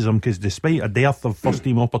fancies him, because despite a dearth of first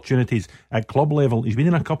team opportunities at club level, he's been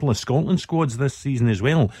in a couple of Scotland squads this season as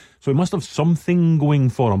well, so he must have something going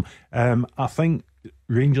for him. I think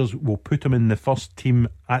Rangers will put him in the first team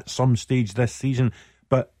at some stage this season,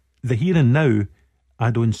 but the here and now, I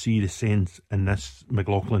don't see the sense in this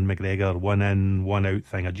McLaughlin McGregor one in one out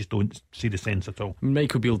thing. I just don't see the sense at all.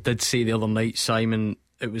 Michael Beale did say the other night, Simon,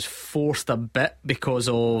 it was forced a bit because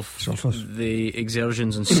of the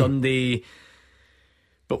exertions on Sunday.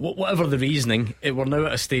 But whatever the reasoning, we're now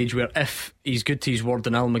at a stage where if he's good to his word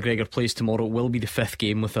and Alan McGregor plays tomorrow, it will be the fifth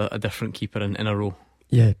game with a different keeper in a row.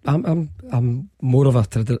 Yeah, I'm more of a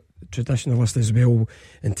traditionalist as well,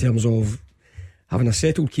 in terms of having a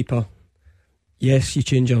settled keeper. Yes, you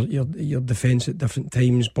change your defence at different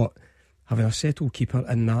times, but having a settled keeper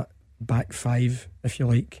in that back five, if you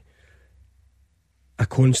like, a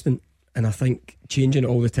constant. And I think changing it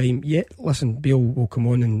all the time, listen, Beale will come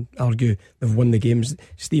on and argue they've won the games.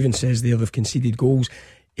 Stephen says there they've conceded goals.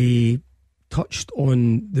 He touched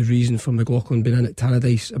on the reason for McLaughlin being in at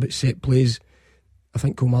Tannadice about set plays. I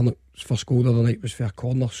think Kilmarnock's first goal the other night was for a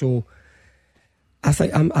corner. So I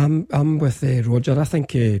think I'm with Roger. I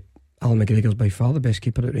think Alan McGregor's by far the best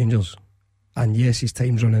keeper at Rangers, and yes, his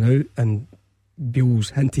time's running out, and Beale's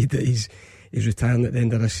hinted that he's retiring at the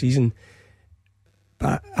end of this season.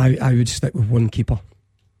 But I would stick with one keeper.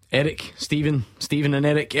 Eric, Stephen and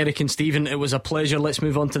Eric and Stephen, it was a pleasure. Let's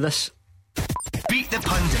move on to this. Beat the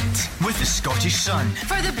Pundit with the Scottish Sun.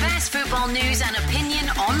 For the best football news and opinion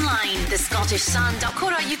online,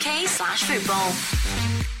 thescottishsun.co.uk/football.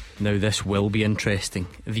 Now this will be interesting.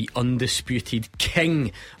 The undisputed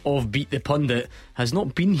king of Beat the Pundit has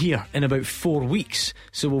not been here in about 4 weeks,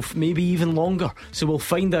 so maybe even longer. So we'll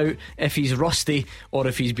find out if he's rusty or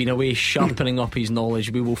if he's been away sharpening up his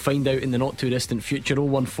knowledge. We will find out in the not too distant future.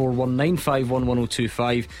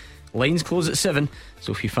 01419511025. Lines close at 7,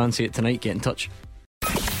 so if you fancy it tonight, get in touch.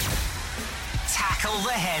 Tackle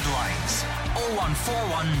the headlines.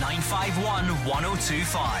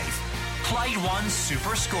 01419511025. Clyde One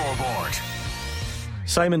Super Scoreboard.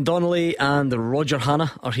 Simon Donnelly and Roger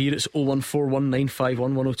Hanna are here. It's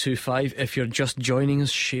 01419511025. If you're just joining us,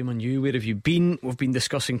 shame on you. Where have you been? We've been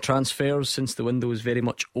discussing transfers since the window is very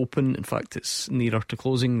much open. In fact, it's nearer to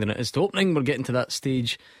closing than it is to opening. We're getting to that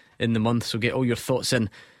stage in the month, so get all your thoughts in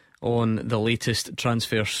on the latest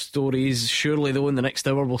transfer stories. Surely though, in the next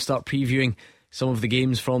hour we'll start previewing some of the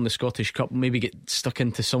games from the Scottish Cup, maybe get stuck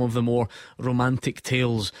into some of the more romantic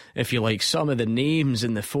tales, if you like. Some of the names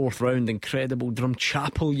in the fourth round: incredible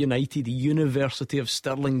Drumchapel United, University of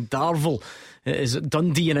Stirling, Darvel, it is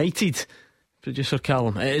Dundee United. Producer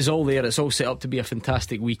Callum, it is all there. It's all set up to be a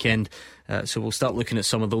fantastic weekend, so we'll start looking at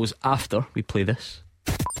some of those after we play this.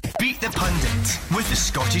 Beat the Pundit with the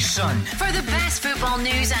Scottish Sun. For the best football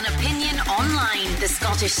news and opinion online,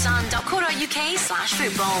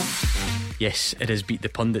 thescottishsun.co.uk/football. Yes, it is Beat the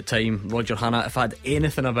Pundit time. Roger Hanna, if I had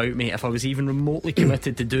anything about me, if I was even remotely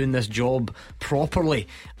committed to doing this job properly,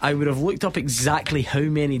 I would have looked up exactly how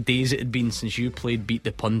many days it had been since you played Beat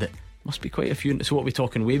the Pundit. Must be quite a few. So what are we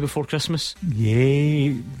talking, way before Christmas?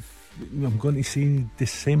 Yeah, I'm going to say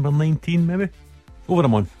December 19 maybe. Over a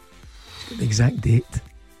month. The exact date.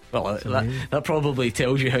 Well, that probably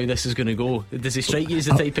tells you how this is going to go. Does he strike you as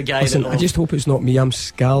the type of guy listen, I just hope it's not me. I'm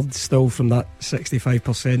scarred still from that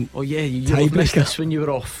 65%. Oh yeah, you missed this when you were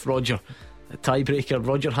off, Roger. tiebreaker.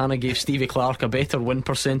 Roger Hannah gave Stevie Clark a better win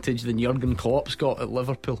percentage than Jurgen Klopp's got at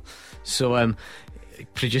Liverpool. So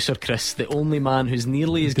producer Chris, the only man who's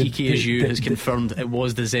nearly as geeky as you, has confirmed it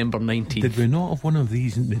was December 19th. Did we not have one of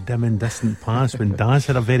these in the dim and distant past when Daz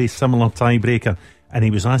had a very similar tiebreaker and he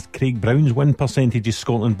was asked Craig Brown's win percentage is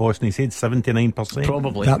Scotland Boston? He said 79%.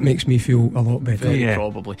 Probably. That makes me feel a lot better. Very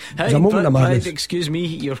probably. Hey, excuse me,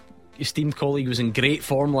 your esteemed colleague was in great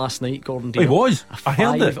form last night, Gordon Dale. He was. I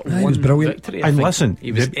heard it. He was brilliant. Victory, and listen,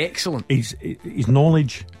 he was excellent. His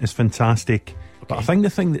knowledge is fantastic. But I think the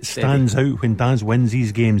thing that stands out when Daz wins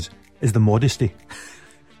these games is the modesty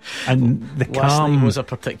and the calm. Was a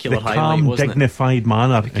particular the highlight, calm, wasn't dignified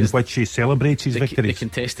manner in which he celebrates his victories. The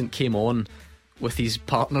contestant came on with his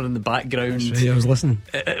partner in the background. That's right, I was listening.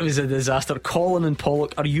 It was a disaster. Colin and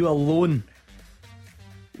Pollock, are you alone?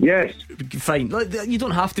 Yes. Fine. You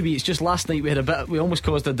don't have to be. It's just last night we almost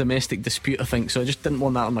caused a domestic dispute, I think. So I just didn't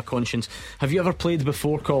want that on my conscience. Have you ever played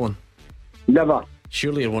before, Colin? Never.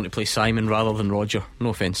 Surely you want to play Simon rather than Roger. No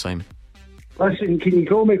offence, Simon. Listen, can you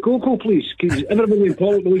call me Coco, please? Because everybody in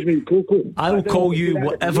Pollock knows me Coco. I will call you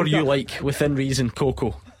whatever you like, within reason,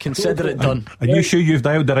 Coco. Consider it done. Are you sure you've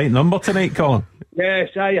dialed the right number tonight, Colin? Yes,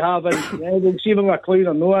 I haven't. We'll see if I'm a clue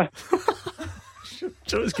or no.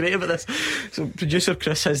 So what's great about this? So producer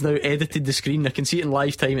Chris has now edited the screen. I can see it in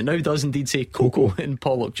live time. It now does indeed say Coco in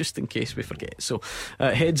Pollock, just in case we forget. So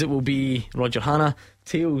heads it will be Roger Hannah.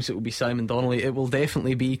 Tails it will be Simon Donnelly. It will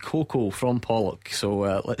definitely be Coco from Pollock.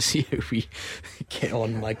 So let's see how we get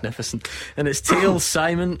on. Magnificent. And it's tails.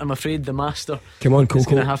 Simon, I'm afraid the master. Come on, Coco. He's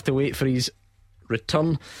going to have to wait for his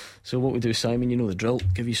return. So what we do, Simon, you know the drill.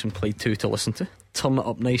 Give you some Clyde 2 to listen to. Turn it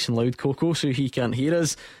up nice and loud, Coco, so he can't hear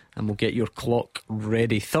us, and we'll get your clock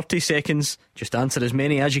ready. 30 seconds. Just answer as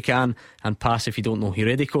many as you can and pass if you don't know. You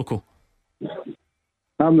ready, Coco?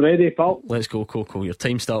 I'm ready, pal. Let's go, Coco. Your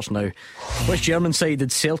time starts now. Which German side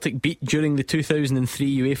did Celtic beat during the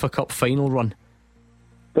 2003 UEFA Cup final run?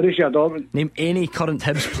 Borussia Dortmund. Name any current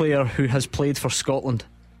Hibs player who has played for Scotland.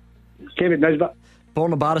 Kevin Nisbet.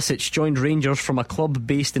 Borna Barisic joined Rangers from a club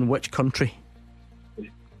based in which country?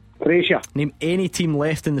 Croatia. Name any team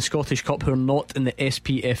left in the Scottish Cup who are not in the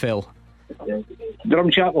SPFL.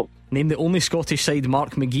 Drumchapel. Name the only Scottish side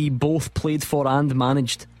Mark McGee both played for and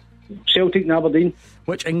managed. Celtic and Aberdeen.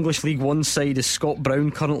 Which English League One side is Scott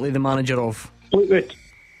Brown currently the manager of? Fleetwood.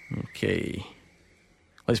 Okay,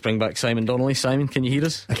 let's bring back Simon Donnelly. Simon, can you hear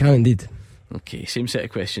us? I can indeed. Okay, same set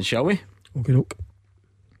of questions, shall we? Okay, look.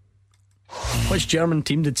 Which German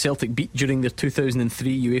team did Celtic beat during their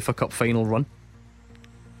 2003 UEFA Cup final run?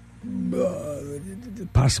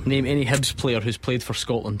 Pass. Name any Hibs player who's played for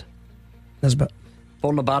Scotland. Nisbet.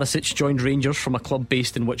 Borna Barisic joined Rangers from a club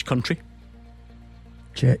based in which country?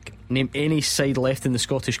 Check. Name any side left in the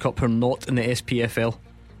Scottish Cup who are not in the SPFL.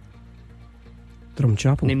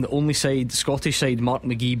 Drumchapel. Name the only Scottish side Mark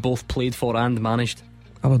McGee both played for and managed.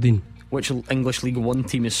 Aberdeen. Which English League One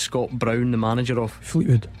team is Scott Brown the manager of?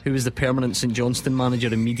 Fleetwood. Who was the permanent St Johnstone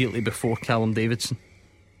manager immediately before Callum Davidson?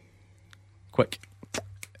 Quick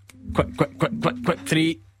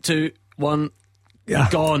 3, 2, 1.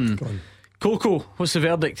 Gone. Coco, what's the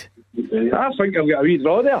verdict? I think I've got a wee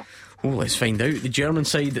draw there. Oh, let's find out. The German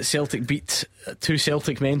side that Celtic beat, two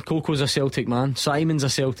Celtic men. Coco's a Celtic man. Simon's a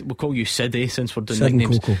Celtic. We'll call you Sid, since we're doing Sid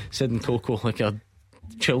nicknames. Coco. Sid and Coco, like a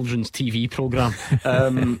children's TV programme.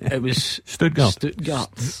 It was Stuttgart.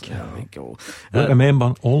 There we go. But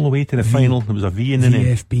remember, all the way to the final, there was a V in the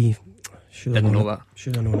name. VFB. Didn't know that.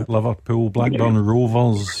 Should have known it. Liverpool, Blackburn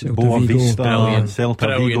Rovers, Boa Vista,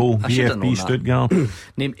 Celta Vigo, VFB Stuttgart.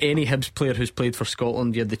 Name any Hibs player who's played for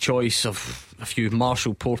Scotland. You had the choice of a few: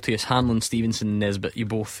 Marshall, Porteous, Hanlon, Stevenson, Nisbet. You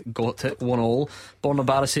both got it 1-1. Borna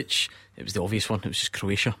Barisic, it was the obvious one. It was just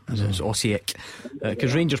Croatia. It was Osijek,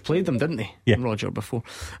 because Rangers played them, didn't they? Yeah. Roger before.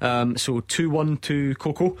 So 2-1 to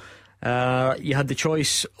Coco. You had the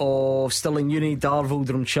choice of Stirling Uni, Darvel,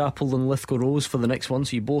 Drumchapel and Lithgow Rose for the next one,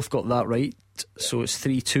 so you both got that right. So it's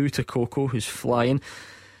 3-2 to Coco, who's flying.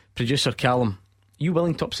 Producer Callum, you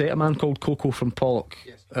willing to upset a man called Coco from Pollock?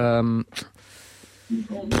 Yes.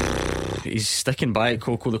 He's sticking by it,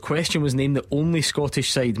 Coco. The question was, name the only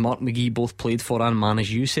Scottish side Mark McGee both played for and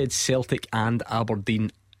managed. You said Celtic and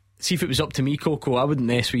Aberdeen. See, if it was up to me, Coco, I wouldn't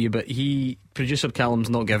mess with you, but producer Callum's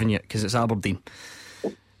not giving you it because it's Aberdeen,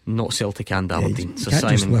 not Celtic and Aberdeen. So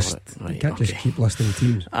Simon got it. Right, you can't just keep listing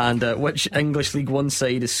teams. And which English League One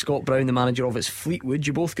side is Scott Brown the manager of? It's Fleetwood.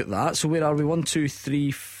 You both got that. So where are we? 1, 2,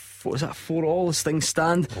 3, 4. Is that 4-all? This thing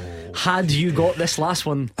stand. Had you got this last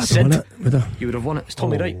one, Sid, you would have won it. It's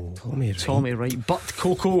Tommy Wright. Tommy Wright. But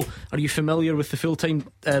Coco, are you familiar with the full time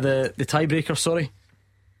the tiebreaker? Sorry.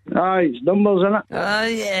 It's numbers, isn't it?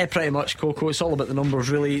 Yeah, pretty much, Coco. It's all about the numbers,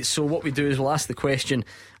 really. So what we do is we'll ask the question.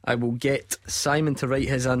 I will get Simon to write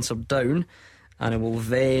his answer down, and I will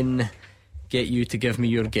then get you to give me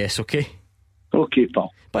your guess, okay? Okay,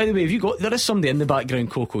 pal. By the way, there is somebody in the background,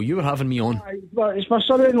 Coco. You were having me on. It's my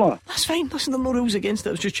son-in-law. That's fine. Listen, there are no rules against it.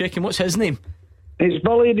 I was just checking. What's his name? It's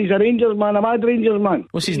Billy. He's a Rangers man. A mad Rangers man.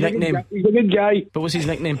 What's his nickname? He's a good guy. But what's his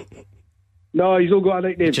nickname? No, he's not got a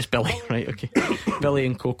nickname. Just Billy. Right, okay. Billy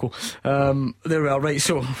and Coco. There we are. Right,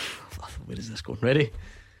 so where is this going? Ready?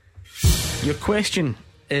 Your question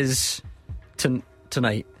is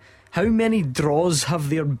tonight. How many draws have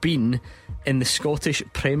there been in the Scottish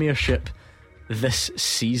Premiership this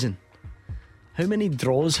season? How many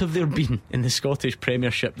draws have there been in the Scottish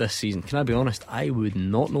Premiership this season? Can I be honest? I would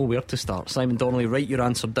not know where to start. Simon Donnelly, write your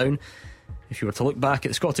answer down. If you were to look back at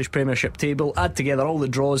the Scottish Premiership table, add together all the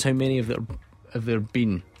draws, how many have there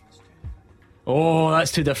been? Oh,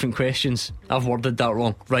 that's two different questions. I've worded that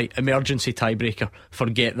wrong. Right, emergency tiebreaker.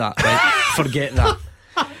 Forget that, right? Forget that.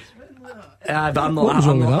 But I'm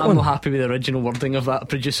not happy with the original wording of that,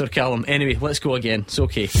 producer Callum. Anyway, let's go again. It's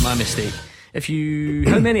okay, my mistake.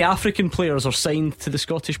 How many African players are signed to the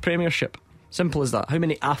Scottish Premiership? Simple as that. How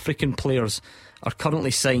many African players are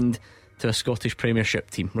currently signed to a Scottish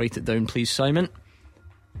Premiership team? Write it down, please, Simon.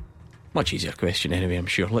 Much easier question anyway, I'm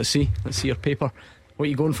sure. Let's see your paper. What are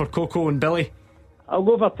you going for, Coco and Billy? I'll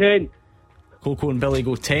go for 10. Coco and Billy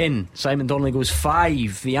go 10. Simon Donnelly goes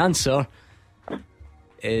 5. The answer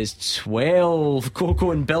is 12.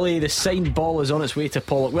 Coco and Billy, the signed ball is on its way to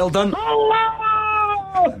Pollock. Well done.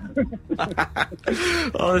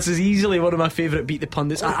 Oh, this is easily one of my favourite Beat the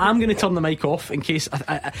Pundits. I'm going to turn the mic off in case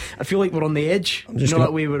I feel like we're on the edge.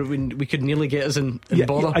 That way we could nearly get us in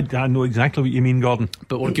bother. I know exactly what you mean, Gordon.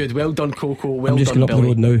 But we're good. Well done, Coco. Well I'm just done, going up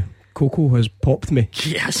Billy. the road now. Coco has popped me.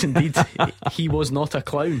 Yes, indeed. He was not a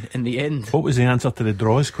clown in the end. What was the answer to the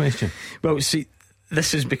draws question? Well, see,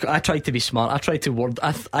 this is because I tried to be smart. I tried to word.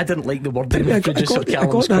 I didn't like the wording of producer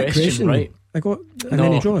Callum's question, right?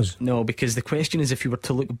 Any draws? No, because the question is if you were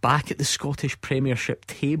to look back at the Scottish Premiership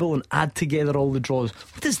table and add together all the draws.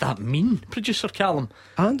 What does that mean, producer Callum?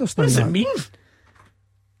 I understand. What does it mean?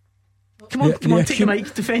 Come on, take the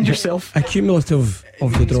mic, defend yourself. Accumulative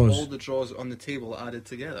of the draws. All the draws on the table added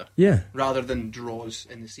together. Yeah. Rather than draws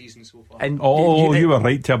in the season so far. And you were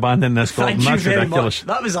right to abandon this, Gordon. Thank you That's very ridiculous. much.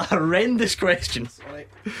 That was a horrendous question.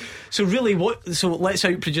 So really, so let's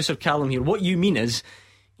out producer Callum here. What you mean is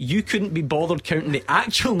you couldn't be bothered counting the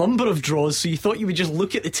actual number of draws, so you thought you would just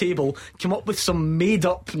look at the table, come up with some made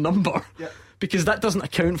up number, because that doesn't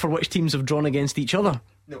account for which teams have drawn against each other.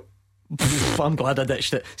 No. I'm glad I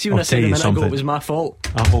ditched it. See, when I said a minute ago it was my fault.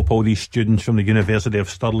 I hope all these students from the University of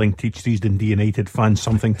Stirling teach these Dundee United fans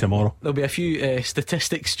something tomorrow. There'll be a few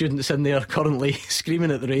statistics students in there currently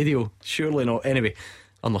screaming at the radio. Surely not. Anyway,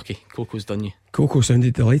 unlucky. Coco's done you. Coco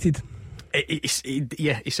sounded delighted.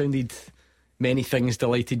 He sounded many things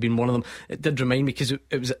delighted being one of them. It did remind me because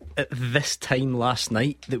it was at this time last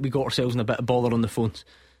night that we got ourselves in a bit of bother on the phones.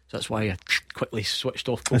 So that's why I quickly switched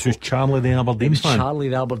off Coco. This was Charlie the Aberdeen fan. Charlie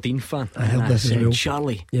the Aberdeen fan. I heard this as well.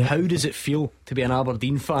 Charlie, how does it feel to be an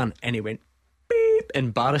Aberdeen fan? And he went beep,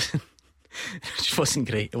 embarrassing. It just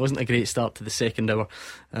wasn't great. It wasn't a great start to the second hour.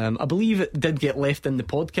 I believe it did get left in the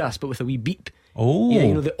podcast, but with a wee beep. Oh, yeah,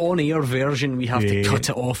 you know, the on-air version, we have to cut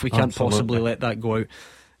it off. We can't possibly let that go out.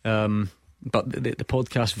 But the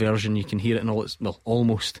podcast version, you can hear it in all its,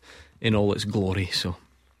 almost in all its glory. So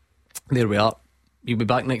there we are. You'll be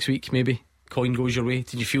back next week, maybe. Coin goes your way.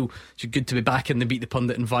 Did you feel good to be back in the Beat the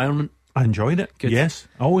Pundit environment? I enjoyed it. Good. Yes,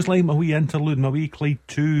 I always like my wee interlude, my wee Clyde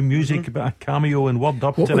 2 music, a bit of cameo and word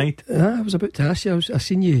up tonight. I was about to ask you. I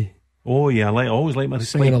seen you. Oh yeah, I always like my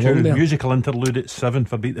Clyde 2 musical interlude at 7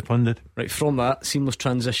 for Beat the Pundit. Right, from that seamless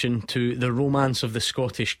transition to the romance of the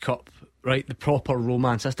Scottish Cup. Right, the proper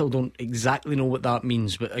romance. I still don't exactly know what that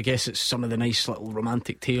means, but I guess it's some of the nice little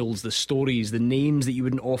romantic tales, the stories, the names that you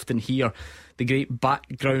wouldn't often hear, the great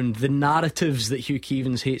background, the narratives that Hugh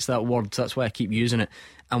Keevins hates that word, so that's why I keep using it.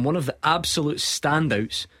 And one of the absolute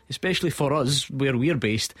standouts, especially for us where we're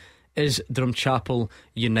based, is Drumchapel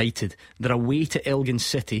United. They're away to Elgin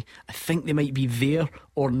City. I think they might be there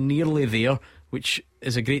or nearly there, which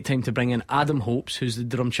is a great time to bring in Adam Hopes, who's the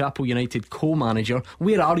Drumchapel United co-manager.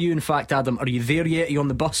 Where are you, in fact, Adam? Are you there yet? Are you on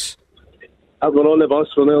the bus? We're on the bus.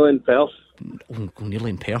 We're nearly in Perth.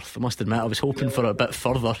 Nearly in Perth. I must admit, I was hoping for a bit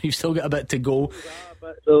further. You've still got a bit to go.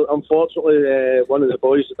 So, unfortunately, one of the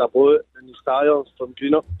boys that I blew it in his tyre from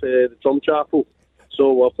Greenup to the Drumchapel.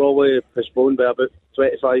 so we'll probably postpone by about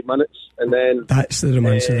 25 minutes, and then that's the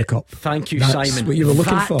romance of the cup. Thank you, that's Simon. What you were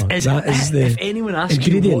looking that for. Is that is the if anyone asks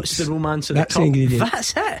you what's the romance of the cup,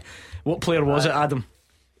 that's it. What player was it, Adam?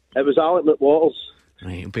 It was Alec McWatters.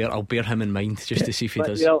 Right, I'll bear him in mind just to see if he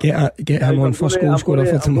does. Get him on first goal scorer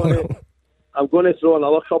for tomorrow. I'm going to throw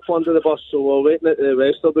another couple under the bus, so we're waiting at the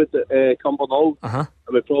Westerwood at Cumbernauld, and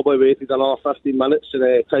we probably waited another 15 minutes,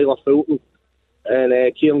 and Tyler Fulton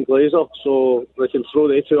and Kieran Glazer, so we can throw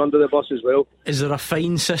the two under the bus as well. Is there a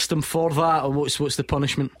fine system for that, or what's the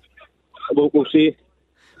punishment? We'll see.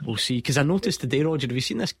 We'll see, because I noticed today, Roger, have you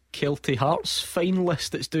seen this Kelty Hearts fine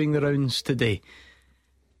list that's doing the rounds today?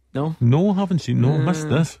 No, I haven't seen. No, I missed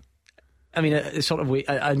this. I mean, it's sort of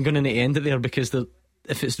I'm going to need to end it there, because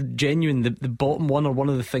if it's genuine, the bottom one or one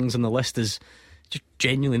of the things on the list is just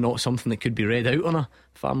genuinely not something that could be read out on a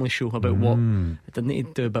family show about what. I did need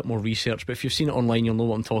to do a bit more research, but if you've seen it online, you'll know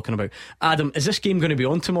what I'm talking about. Adam, is this game going to be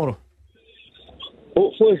on tomorrow?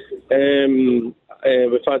 Hopefully.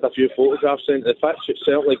 We've had a few photographs sent to the pitch. It's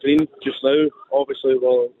certainly green just now. Obviously,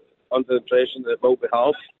 we're under the impression that it will be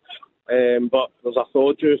hard. But there's a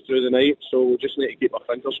thaw due through the night, so we'll just need to keep our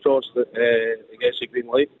fingers crossed that it gets a green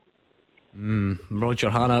light. Roger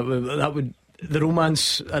Hanna, that would the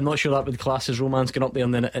romance. I'm not sure that would class as romance going up there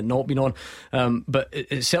and then it not been on. But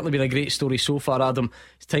it's certainly been a great story so far, Adam.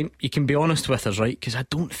 It's time you can be honest with us, right? Because I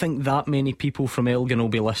don't think that many people from Elgin will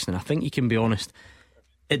be listening. I think you can be honest.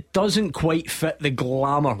 It doesn't quite fit the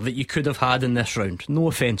glamour that you could have had in this round. No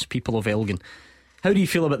offence, people of Elgin. How do you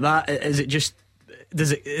feel about that? Is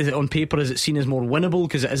it on paper, is it seen as more winnable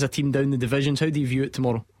because it is a team down the divisions? How do you view it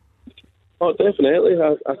tomorrow? Oh, definitely.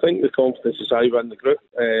 I think the confidence is high in the group.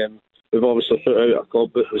 We've obviously put out a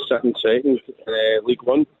club that was sitting second in League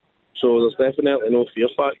One, so there's definitely no fear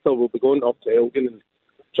factor. We'll be going up to Elgin and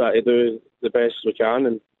try to do the best we can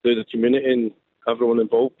and do the community and everyone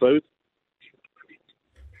involved proud.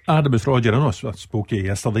 Adam, it's Roger. I know I spoke to you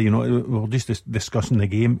yesterday. We were just discussing the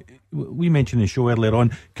game. We mentioned in the show earlier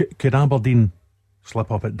on, could Aberdeen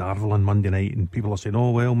slip up at Darvel on Monday night? And people are saying, oh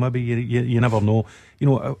well, maybe you never know.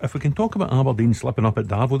 If we can talk about Aberdeen slipping up at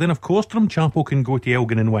Darvel, then of course Drumchapel can go to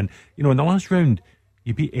Elgin and win. In the last round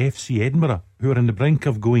you beat FC Edinburgh, who are on the brink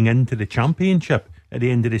of going into the Championship at the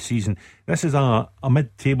end of the season. This is a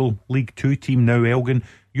mid-table League 2 team now, Elgin.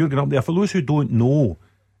 You're going up there. For those who don't know,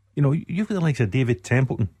 you've got the likes of David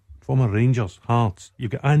Templeton, former Rangers, Hearts.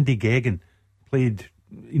 You've got Andy Geoghegan, played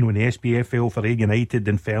in the SPFL for Ayr United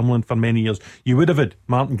and Fairmont for many years. You would have had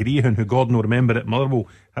Martin Grehan, who Gordon will remember at Motherwell,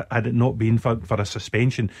 had it not been for a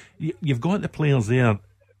suspension. You've got the players there.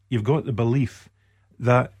 You've got the belief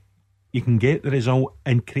that you can get the result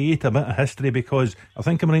and create a bit of history, because I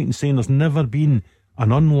think I'm right in saying there's never been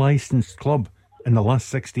an unlicensed club in the last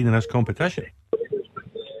 16 in this competition.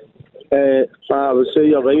 I would say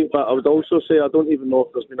you're right, but I would also say I don't even know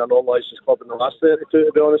if there's been a non-licensed club in the last 32,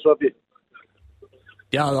 to be honest with you.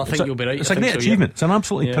 Yeah, I think you'll be right. It's a great achievement. It's an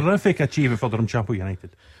absolutely terrific achievement for Drumchapel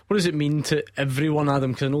United. What does it mean to everyone,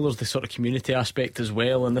 Adam? Because I know there's the sort of community aspect as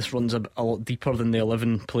well, and this runs a lot deeper than the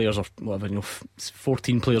 11 players or whatever,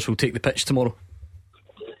 14 players who'll take the pitch tomorrow.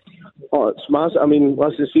 Oh, it's massive. I mean,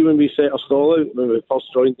 listen, see, when we set our stall out, when we first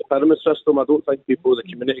joined the pyramid system, I don't think people in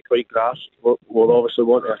the community quite grasped what we obviously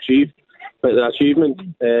want to achieve. But the achievement,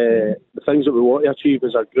 the things that we want to achieve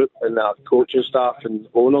as a group and our coaching staff and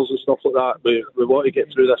owners and stuff like that, we want to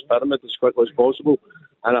get through this pyramid as quickly as possible.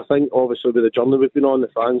 And I think, obviously, with the journey we've been on, the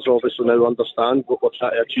fans obviously now understand what we're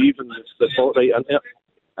trying to achieve, and they've thought right into it.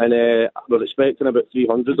 And we're expecting about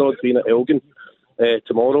 300 odd being at Elgin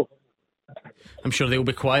tomorrow. I'm sure they'll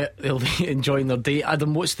be quiet. They'll be enjoying their day.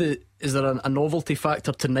 Adam, is there a novelty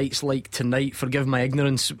factor to nights like tonight? Forgive my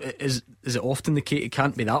ignorance. Is it often the case? It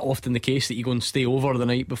can't be that often the case that you go and stay over the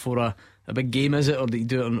night before a big game, is it? Or do you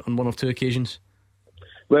do it on one or two occasions?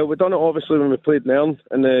 Well, we've done it obviously when we played Nairn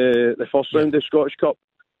in the first round of the Scottish Cup.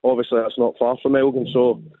 Obviously that's not far from Elgin,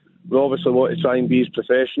 so we obviously want to try and be as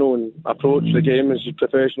professional and approach the game as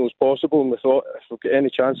professional as possible. And we thought if we've got any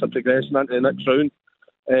chance of progressing into the next round,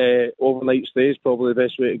 overnight stay is probably the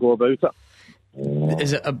best way to go about it.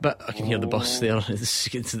 Is it a bit? I can hear the bus there. It's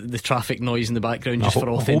the traffic noise in the background, just for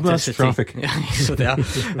authenticity. Traffic. So they are.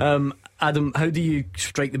 Adam, how do you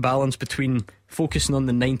strike the balance between focusing on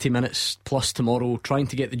the 90 minutes plus tomorrow, trying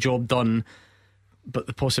to get the job done, but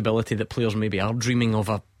the possibility that players maybe are dreaming of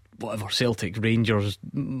a whatever, Celtic, Rangers,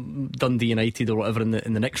 Dundee United or whatever in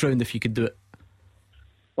the next round if you could do it?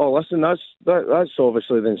 Oh, listen, that's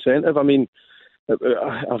obviously the incentive. I mean,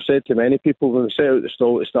 I've said to many people when we set out the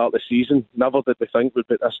stall at the start of the season, never did we think we'd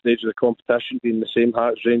be at this stage of the competition being the same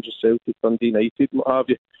Hearts, Rangers, Celtic, Dundee United and what have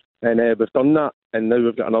you. and we've done that, and now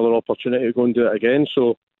we've got another opportunity to go and do it again.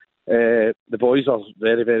 So the boys are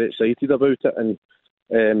very, very excited about it,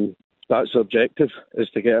 and that's the objective, is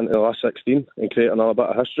to get into the last 16 and create another bit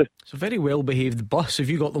of history. It's a very well behaved bus. Have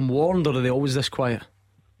you got them warned, or are they always this quiet?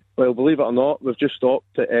 Well, believe it or not, we've just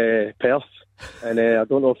stopped at Perth, and I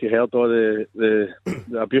don't know if you heard all the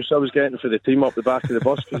abuse I was getting for the team up the back of the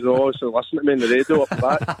bus, because they're always listening to me on the radio up the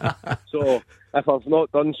back. So if I've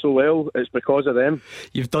not done so well, it's because of them.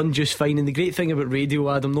 You've done just fine, and the great thing about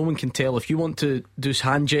radio, Adam, no one can tell. If you want to do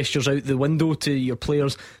hand gestures out the window to your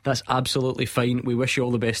players, that's absolutely fine. We wish you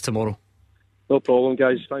all the best tomorrow. No problem,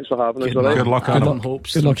 guys. Thanks for having us. Good luck, Adam.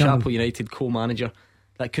 Hopes, Drumchapel United co-manager.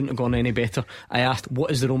 That couldn't have gone any better. I asked,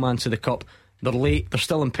 what is the romance of the cup? They're late, they're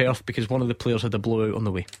still in Perth because one of the players had a blowout on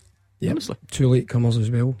the way. Yeah, honestly, 2 late comers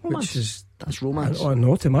as well, romance. That's romance. An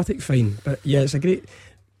automatic fine. But yeah, it's a great,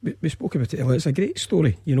 we spoke about it earlier, it's a great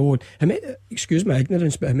story, you know. Excuse my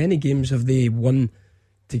ignorance, but how many games have they won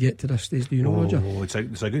to get to this stage? Do you know, Roger?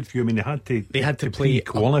 It's a good few. I mean, they had to play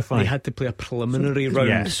qualify. They had to play a preliminary round.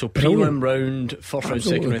 Yeah. So prelim round, first round,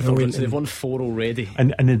 second round, third round. So they've won 4 already.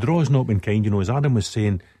 And the draw's not been kind, you know, as Adam was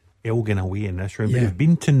saying. Elgin away in this round, but they've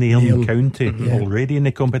been to Nairn County already in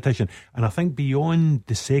the competition, and I think beyond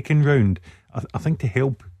the second round, I think to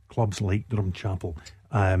help clubs like Drumchapel,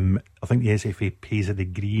 I think the SFA pays a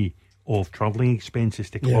degree of travelling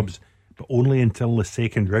expenses to clubs, but only until the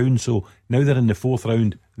second round. So now they're in the fourth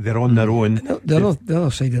round, they're on their own. The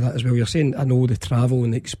other side of that as well, you're saying, I know the travel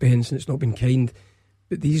and the expense and it's not been kind,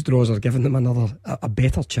 but these draws are giving them a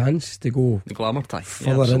better chance to go the glamour tie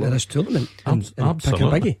further into this tournament and pick a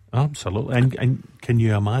biggie. Absolutely. And can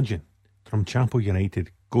you imagine Drumchapel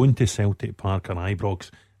United going to Celtic Park or Ibrox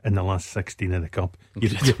in the last 16 of the cup?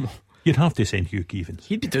 You'd have to send Hugh Keevins.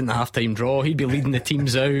 He'd be doing the half-time draw, he'd be leading the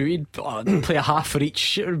teams out, he'd play a half for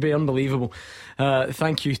each. It would be unbelievable.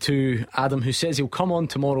 Thank you to Adam, who says he'll come on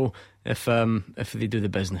tomorrow if they do the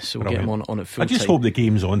business. So we'll get him on at full I just time. hope the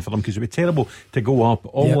game's on for them, because it would be terrible to go up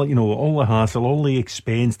all the hassle, all the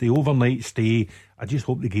expense, the overnight stay. I just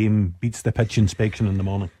hope the game beats the pitch inspection in the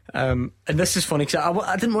morning. And this is funny, because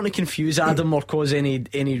I didn't want to confuse Adam or cause any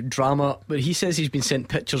drama, but he says he's been sent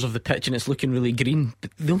pictures of the pitch and it's looking really green, but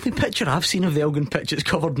the only picture I've seen of the Elgin pitch is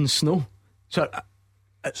covered in snow. So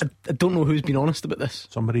I don't know who's been honest about this.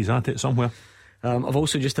 Somebody's at it somewhere. I've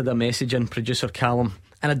also just had a message in, producer Callum,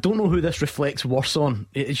 and I don't know who this reflects worse on.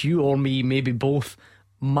 It's you or me, maybe both.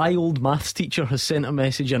 My old maths teacher has sent a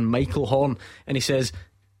message in, Michael Horn, and he says,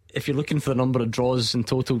 if you're looking for the number of draws in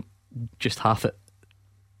total, just half it.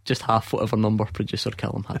 Just half whatever number producer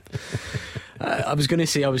Callum had. I was going to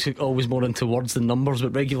say I was always more into words than numbers,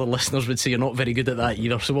 but regular listeners would say you're not very good at that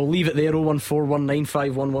either. So we'll leave it there.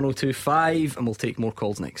 01419511025, and we'll take more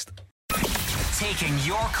calls next. Taking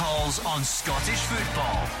your calls on Scottish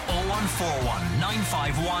football. 0141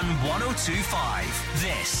 951 1025.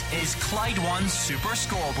 This is Clyde One Super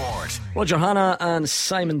Scoreboard. Roger Hannah and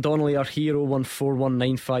Simon Donnelly are here. 0141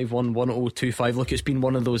 951 1025. Look, it's been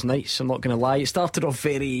one of those nights, I'm not going to lie. It started off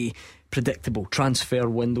very predictable. Transfer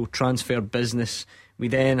window, transfer business. We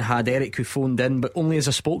then had Eric, who phoned in, but only as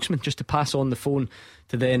a spokesman, just to pass on the phone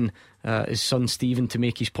to then his son Stephen to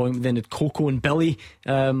make his point. We then had Coco and Billy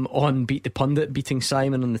on Beat the Pundit, beating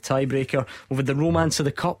Simon on the tiebreaker. We've had the romance of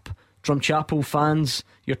the cup. Drumchapel fans,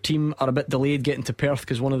 your team are a bit delayed getting to Perth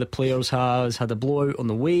because one of the players has had a blowout on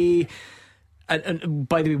the way. And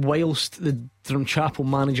by the way, whilst the Drumchapel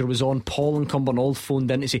manager was on, Paul and Cumbernauld phoned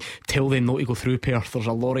in to say, tell them not to go through Perth, there's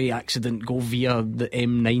a lorry accident, go via the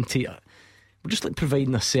M90. We're just like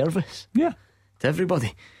providing a service to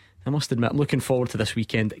everybody. I must admit, I'm looking forward to this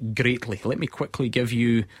weekend greatly. Let me quickly give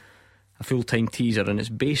you a full-time teaser, and it's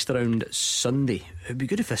based around Sunday. It would be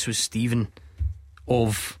good if this was Stephen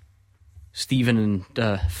of Stephen and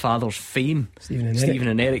Father's fame, Stephen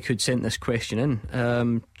and Eric, who'd sent this question in.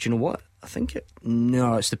 Do you know what? I think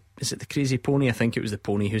is it the Crazy Pony? I think it was the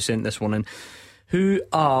Pony who sent this one in. Who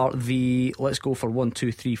are the, let's go for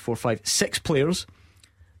 6 players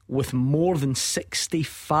with more than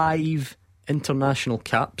 65 international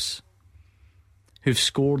caps who've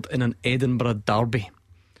scored in an Edinburgh derby?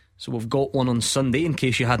 So we've got one on Sunday, in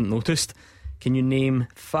case you hadn't noticed. Can you name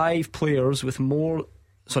 6 players with more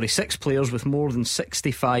than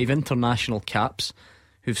 65 international caps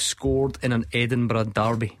who've scored in an Edinburgh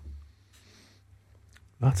derby?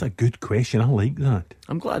 That's a good question. I like that.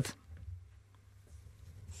 I'm glad.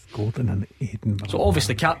 Scored in an Edinburgh. So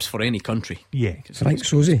obviously caps for any country. Yeah. Frank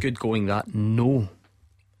Sosie. Good going that. No.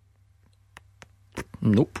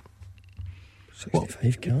 Nope.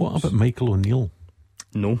 65 caps. What about Michael O'Neill?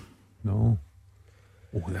 No.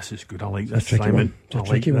 Oh, this is good. I like It's this, a tricky Simon. one. It's a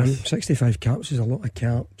tricky one. 65 caps is a lot of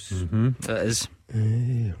caps. It is.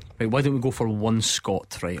 Right, why don't we go for one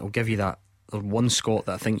Scot? Right, I'll give you that. There's one Scot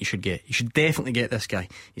that I think you should get. You should definitely get this guy.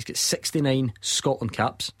 He's got 69 Scotland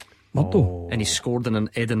caps. And he scored in an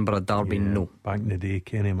Edinburgh derby. Back in the day,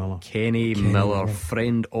 Kenny Miller. Kenny Miller,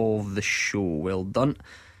 friend of the show. Well done.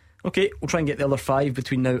 Okay, we'll try and get the other 5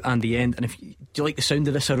 between now and the end. And do you like the sound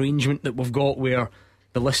of this arrangement that we've got, where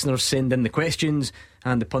the listeners send in the questions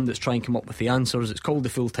and the pundits try and come up with the answers? It's called the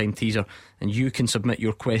full-time teaser, and you can submit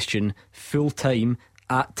your question full-time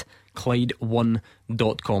at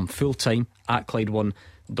Clyde1.com. full-time at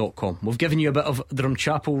Clyde1.com. We've given you a bit of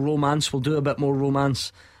Drumchapel romance. We'll do a bit more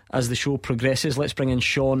romance as the show progresses. Let's bring in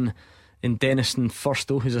Sean in Denniston first,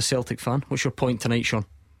 though, who's a Celtic fan. What's your point tonight, Sean?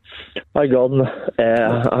 Hi, Gordon.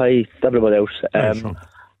 Hi, everybody else.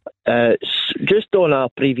 Just on a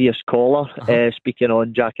previous caller, speaking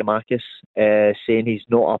on Giakoumakis, saying he's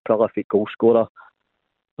not a prolific goal scorer.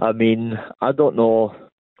 I mean, I don't know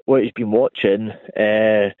what he's been watching.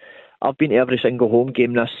 I've been to every single home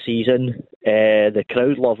game this season. The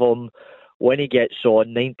crowd love him. When he gets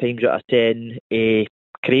on, 9 times out of 10, he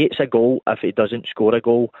creates a goal if he doesn't score a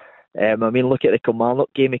goal. I mean, look at the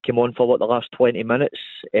Kilmarnock game. He came on for the last 20 minutes.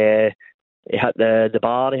 He hit the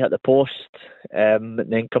bar, he hit the post, and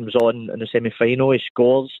then comes on in the semi-final. He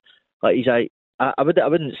scores. Like I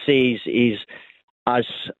wouldn't say he's as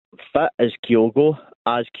fit as Kyogo.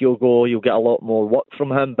 As Kyogo, you'll get a lot more work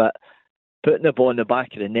from him. But putting the ball in the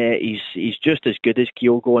back of the net, he's just as good as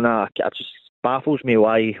Kyogo. And it just baffles me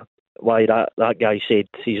why that guy said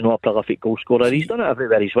he's not a prolific goal scorer. He's done it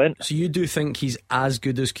everywhere he's went. So you do think he's as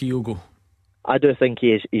good as Kyogo? I do think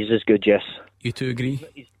he's as good, yes. You two agree?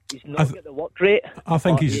 He's not got the work rate. I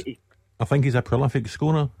think he's a prolific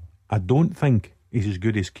scorer. I don't think he's as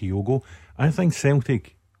good as Kyogo. I think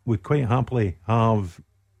Celtic would quite happily have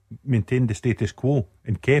maintained the status quo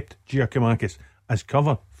and kept Giakoumakis as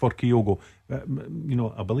cover for Kyogo.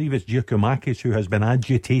 I believe it's Giakoumakis who has been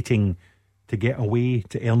agitating to get away,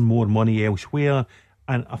 to earn more money elsewhere.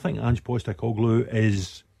 And I think Ange Postecoglou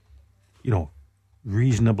is,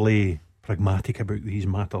 reasonably pragmatic about these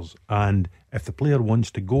matters. And if the player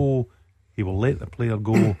wants to go, he will let the player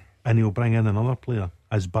go and he'll bring in another player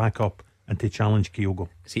as backup and to challenge Kyogo.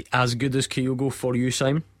 Is he as good as Kyogo for you,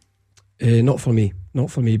 Simon? Not for me.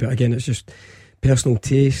 But again, it's just personal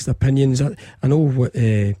taste, opinions. I know what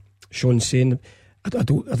Sean's saying. I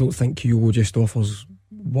don't think Kyogo just offers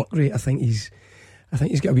work rate. I think he's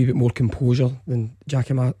got a wee bit more composure than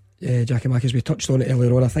Giakoumakis. We touched on it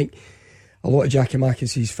earlier on. I think a lot of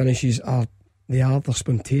Giakoumakis' finishes they're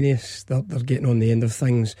spontaneous. They're getting on the end of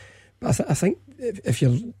things. But I think if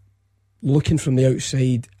you're looking from the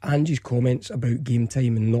outside, Angie's comments about game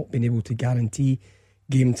time and not being able to guarantee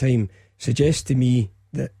game time suggests to me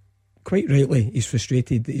that quite rightly he's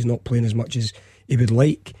frustrated that he's not playing as much as he would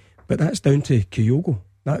like. But that's down to Kyogo.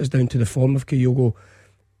 That is down to the form of Kyogo.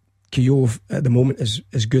 Kyogo at the moment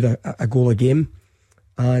is good a goal a game,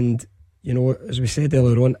 and as we said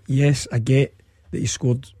earlier on, yes, I get that he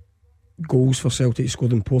scored goals for Celtic, he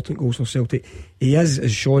scored important goals for Celtic. He is,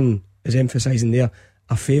 as Sean is emphasising there,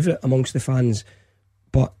 a favourite amongst the fans,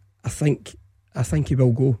 but I think he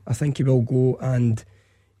will go. And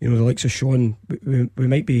the likes of Sean, we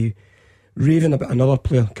might be raving about another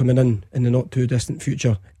player coming in the not too distant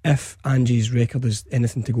future if Angie's record is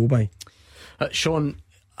anything to go by. Sean,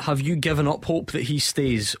 have you given up hope that he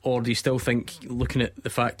stays, or do you still think, looking at the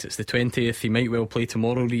fact it's the 20th, he might well play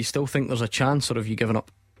tomorrow, do you still think there's a chance, or have you given up?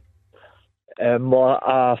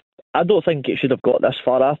 I don't think it should have got this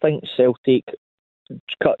far. I think Celtic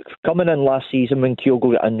coming in last season when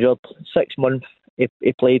Kyogo got injured, 6 months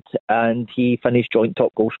he played and he finished joint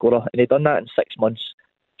top goal scorer, and he done that in 6 months.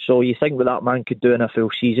 So you think what that man could do in a full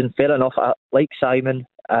season. Fair enough, like Simon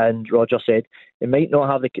and Roger said, he might not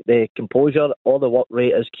have the composure or the work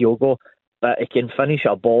rate as Kyogo, but he can finish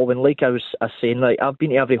a ball. And like I was saying, I've been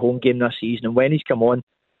to every home game this season, and when he's come on,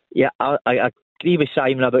 I agree with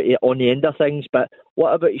Simon about it on the end of things, but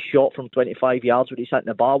what about his shot from 25 yards when he's hitting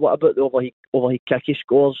the bar? What about the overhead kick he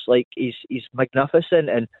scores? He's magnificent,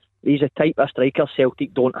 and he's a type of striker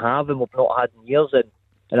Celtic don't have and we've not had in years.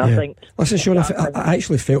 And I think... Listen, Sean, I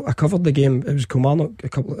actually felt... I covered the game. It was Kilmarnock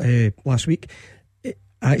last week.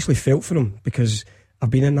 I actually felt for him, because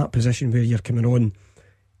I've been in that position where you're coming on,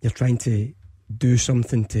 you're trying to do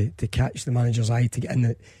something to catch the manager's eye to get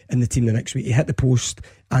in the team the next week. He hit the post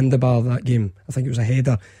and the bar that game. I think it was a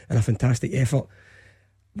header and a fantastic effort.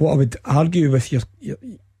 What I would argue with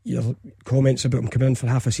your comments about him coming in for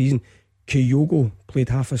half a season, Kyogo played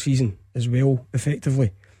half a season as well,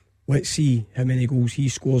 effectively. let's see how many goals he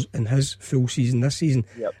scores in his full season this season.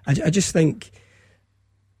 Yep. I just think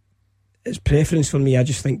it's preference for me. I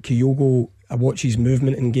just think Kyogo, I watch his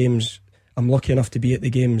movement in games. I'm lucky enough to be at the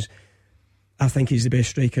games. I think he's the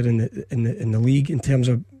best striker in the league in terms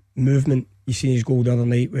of movement. You seen his goal the other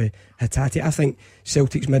night with Hatate. I think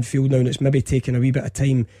Celtic's midfield now, and it's maybe taking a wee bit of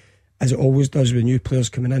time, as it always does with new players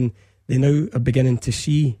coming in. They now are beginning to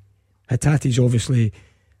see, Hatate's obviously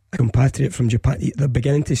a compatriot from Japan, they're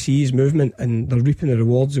beginning to see his movement and they're reaping the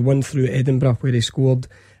rewards. The one through Edinburgh where he scored,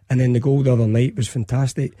 and then the goal the other night was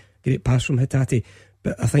fantastic. Great pass from Hatate.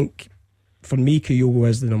 But I think for me, Kyogo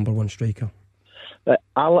is the number one striker.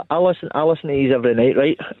 I listen to these every night,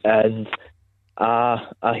 right? And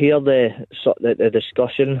I hear the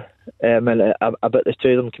discussion about the two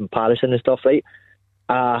of them, comparison and stuff, right?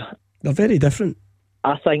 They're very different.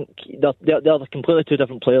 I think they're completely two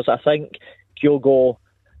different players. I think Kyogo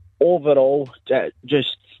overall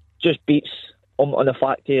just beats on the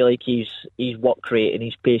fact that like he's work rate and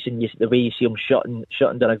he's pacing, the way you see him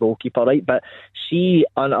shutting down a goalkeeper, right? But see,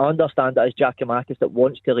 and I understand that as Giakoumakis that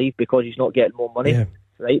wants to leave because he's not getting more money,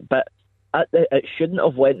 right? But it shouldn't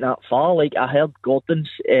have went that far. Like I heard Gordon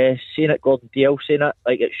saying it, Gordon Dale saying it.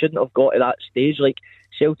 Like it shouldn't have got to that stage. Like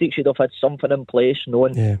Celtic should have had something in place,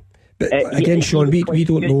 knowing. Yeah, but again, Sean, we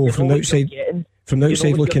don't know from the outside. From the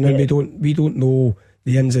outside looking in, we don't know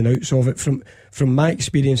the ins and outs of it. From my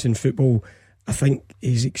experience in football, I think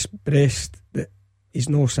he's expressed that he's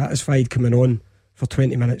not satisfied coming on for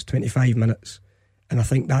 20 minutes, 25 minutes, and I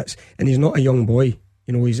think and he's not a young boy.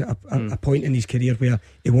 You know, he's at a point in his career where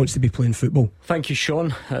he wants to be playing football. Thank you,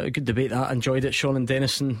 Sean. Good debate that. Enjoyed it, Sean and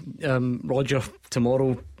Denison. Roger,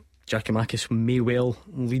 tomorrow Giakoumakis may well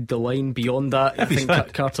lead the line. Beyond that, I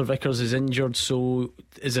think Carter Vickers is injured, so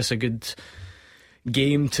is this a good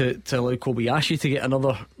game to allow Kobayashi to get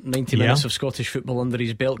another 90 minutes of Scottish football under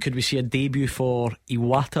his belt? Could we see a debut for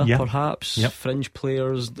Iwata perhaps? Fringe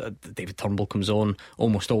players. David Turnbull comes on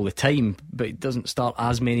almost all the time, but he doesn't start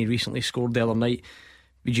as many. Recently scored the other night.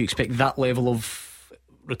 Would you expect that level of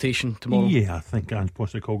rotation tomorrow? Yeah, I think Ange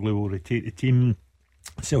Postecoglou will rotate the team.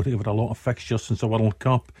 Celtic have had a lot of fixtures since the World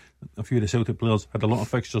Cup. A few of the Celtic players had a lot of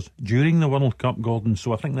fixtures during the World Cup, Gordon,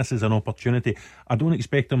 so I think this is an opportunity. I don't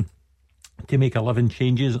expect them to make 11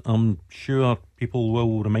 changes. I'm sure people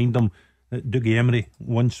will remind them that Dougie Emery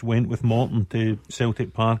once went with Morton to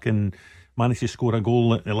Celtic Park and managed to score a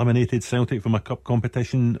goal that eliminated Celtic from a cup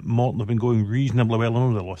competition. Morton have been going reasonably well. I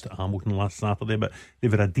know they lost at Hamilton last Saturday, but they've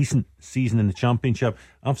had a decent season in the Championship.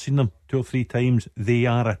 I've seen them 2 or 3 times. They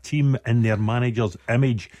are a team in their manager's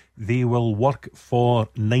image. They will work for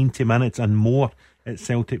 90 minutes and more at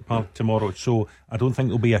Celtic Park tomorrow. So I don't think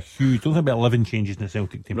there'll be don't think there'll be 11 changes in the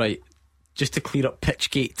Celtic team. Right, just to clear up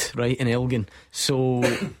Pitchgate, right, in Elgin. So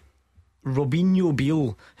Robinho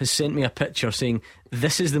Beale has sent me a picture saying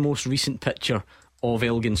this is the most recent picture of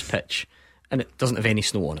Elgin's pitch, and it doesn't have any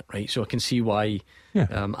snow on it, right? So I can see why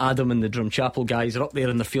Adam and the Drumchapel guys are up there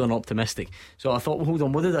and they're feeling optimistic. So I thought, well, hold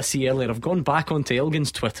on, what did I see earlier? I've gone back onto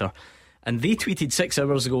Elgin's Twitter, and they tweeted 6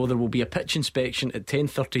 hours ago there will be a pitch inspection at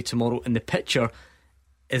 10:30 tomorrow, and the picture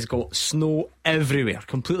has got snow everywhere,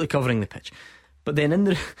 completely covering the pitch. But then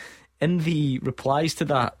in the replies to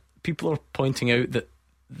that, people are pointing out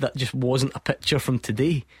that just wasn't a picture from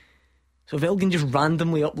today. So if Elgin just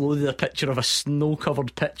randomly uploaded a picture of a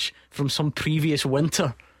snow-covered pitch from some previous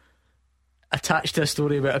winter attached to a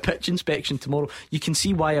story about a pitch inspection tomorrow, you can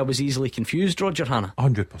see why I was easily confused, Roger Hannah.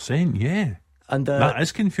 100%, yeah. And that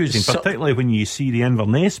is confusing, particularly when you see the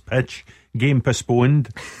Inverness pitch, game postponed,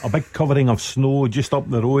 a big covering of snow just up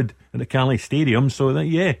the road at the Cali Stadium. So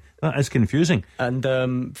that is confusing. And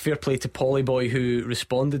fair play to Pollyboy, who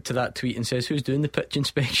responded to that tweet and says, who's doing the pitch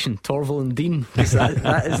inspection? Torval and Dean.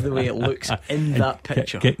 That is the way it looks in that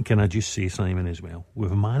picture. Can I just say, Simon, as well,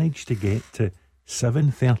 we've managed to get to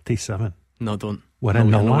 7:37. No, don't. We're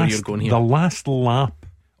in the last lap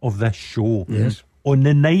of this show. Yes. On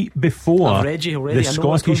the night before the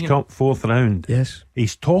Scottish Cup 4th round. Yes.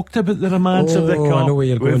 He's talked about the romance of the Cup. I know where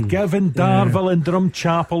you're We've going. given Darvel and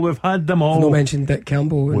Drumchapel. We've had them all. We've not mentioned Dick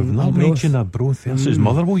Campbell. We've not mentioned Arbroath versus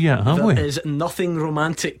Motherwell yet, have we? There is nothing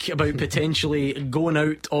romantic about potentially going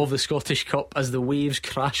out of the Scottish Cup as the waves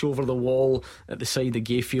crash over the wall at the side of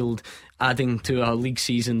Gayfield, adding to a league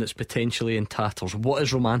season that's potentially in tatters. What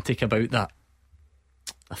is romantic about that?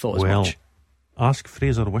 I thought as much. Ask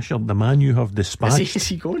Fraser Wishart, the man you have dispatched is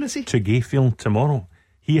he going, to Gayfield tomorrow.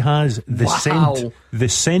 He has the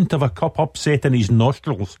scent of a cup upset in his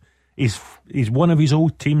nostrils He's one of his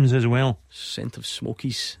old teams as well. Scent of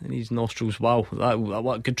smokies in his nostrils. Wow,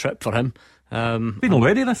 what a good trip for him. Been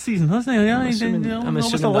already this season, hasn't he? Yeah, I'm assuming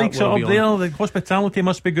the likes are up there. The hospitality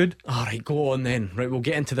must be good. Alright, go on then. Right, we'll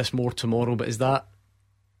get into this more tomorrow, but is that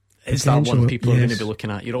one people are going to be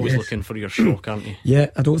looking at? You're always looking for your shock, aren't you? Yeah,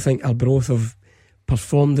 I don't think Arbroath have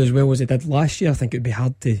performed as well as they did last year. I think it would be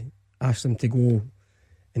hard to ask them to go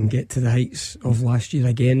and get to the heights of last year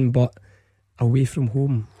again, but away from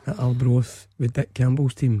home at Arbroath with Dick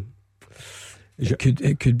Campbell's team,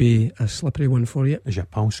 it could be a slippery one for you. Is your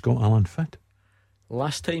pal Scott Allen fit?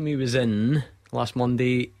 Last time he was in, last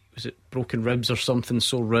Monday, was it broken ribs or something,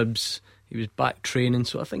 sore ribs? He was back training,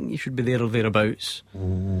 so I think he should be there or thereabouts.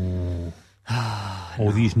 All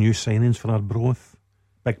these new signings for Arbroath.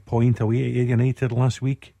 Big point away at United last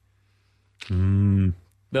week.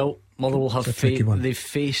 Well, Motherwell have they've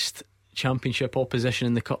faced Championship opposition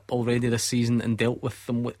in the Cup already this season and dealt with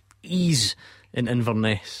them with ease in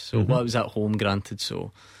Inverness. So what was at home, granted.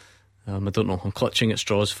 So I don't know. I'm clutching at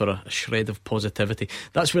straws for a shred of positivity.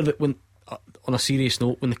 That's where when on a serious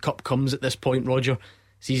note, when the Cup comes at this point, Roger,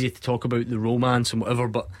 it's easy to talk about the romance and whatever,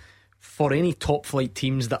 but for any top flight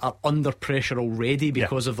teams that are under pressure already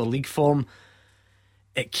because of the league form,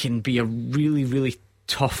 it can be a really, really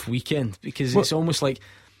tough weekend, because it's almost like,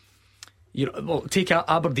 take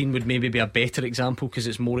Aberdeen would maybe be a better example because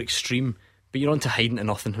it's more extreme, but you're on to hiding to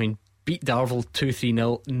nothing. I mean, beat Darvel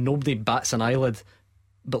 2-3-0, nobody bats an eyelid,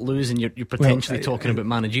 but losing, you're potentially talking about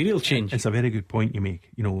managerial change. It's a very good point you make.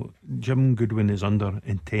 Jim Goodwin is under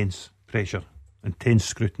intense pressure, intense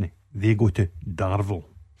scrutiny. They go to Darvel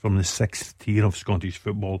from the 6th tier of Scottish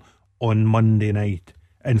football on Monday night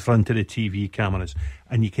in front of the TV cameras,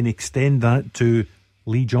 and you can extend that to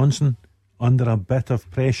Lee Johnson under a bit of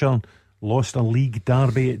pressure, lost a league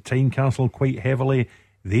derby at Tynecastle quite heavily.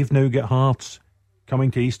 They've now got Hearts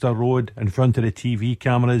coming to Easter Road in front of the TV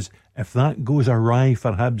cameras. If that goes awry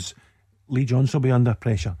for Hibs, Lee Johnson will be under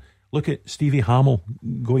pressure. Look at Stevie Hamill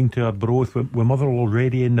going to Arbroath with Motherwell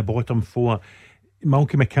already in the bottom 4.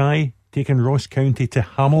 Malky Mackay taking Ross County to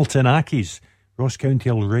Hamilton Accies. Ross County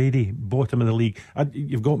already bottom of the league.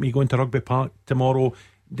 You've got me going to Rugby Park tomorrow.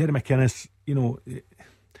 Derry McInnes, Derry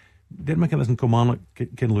McInnes and Kilmarnock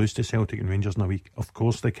can lose to Celtic and Rangers in a week. Of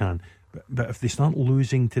course they can. But if they start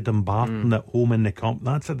losing to Dumbarton at home in the Cup,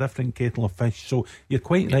 that's a different kettle of fish. So you're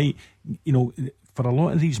quite right. For a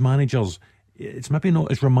lot of these managers, it's maybe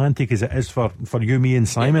not as romantic as it is for you, me and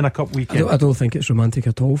Simon a Cup weekend. I don't think it's romantic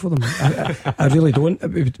at all for them. I really don't.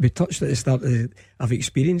 We touched at the start. I've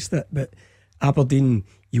experienced it, but Aberdeen,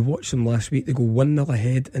 you watched them last week, they go 1-0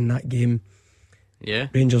 ahead in that game. Yeah.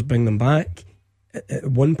 Rangers bring them back. At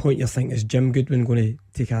one point you think, is Jim Goodwin going to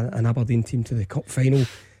take an Aberdeen team to the Cup final?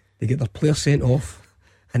 They get their player sent off,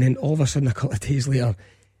 and then all of a sudden a couple of days later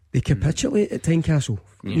they capitulate at Tynecastle.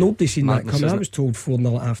 Nobody seen that coming. I was told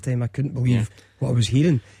 4-0 at half time. I couldn't believe what I was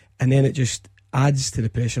hearing, and then it just adds to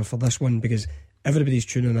the pressure for this one, because everybody's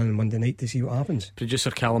tuning in on Monday night to see what happens.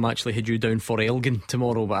 Producer Callum actually had you down for Elgin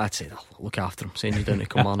tomorrow, but I'd say I'll look after him, send you down to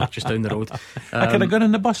Kilmarnock, just down the road. I could have gone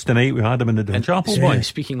in the bus tonight. We had him in the Dunchapel boy.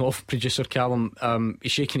 Speaking of producer Callum,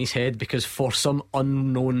 he's shaking his head because for some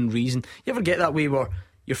unknown reason, you ever get that way where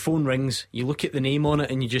your phone rings, you look at the name on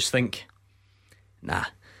it and you just think, nah,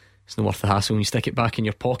 it's not worth the hassle, and you stick it back in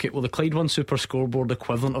your pocket. Well, the Clyde One Super Scoreboard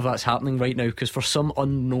equivalent of that's happening right now, because for some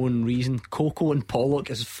unknown reason Coco and Pollock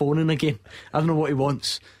is phoning again. I don't know what he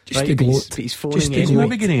wants, just to gloat. But he's phoning anyway. He's not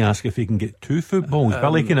beginning to ask if he can get 2 footballs.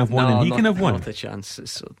 Billy can have one and he can have one. Not a chance.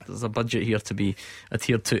 There's a budget here to be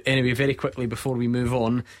adhered to. Anyway, very quickly before we move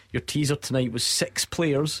on, your teaser tonight was 6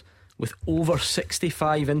 players with over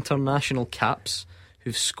 65 international caps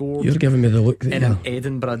who've scored. You're giving me the look in an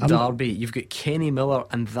Edinburgh derby. You've got Kenny Miller,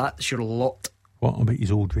 and that's your lot. What about his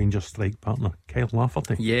old Rangers strike partner, Kyle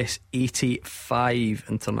Lafferty? Yes, 85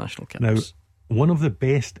 international caps. Now, one of the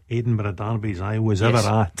best Edinburgh derbies I was ever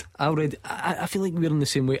at. I feel like we're in the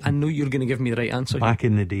same way. I know you're going to give me the right answer. Back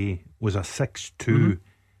in the day, was a 6-2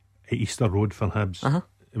 at Easter Road for Hibs.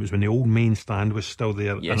 It was when the old main stand was still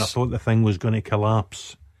there, and I thought the thing was going to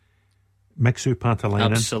collapse. Mixu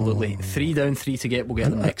Patalainen. Absolutely. 3 down, 3 to get. We'll get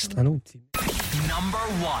them next. Number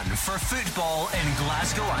 1 for football in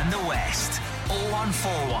Glasgow and the West.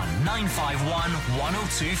 0141 951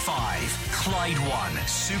 1025. Clyde One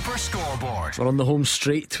Super Scoreboard. We're on the home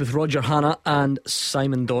straight with Roger Hanna and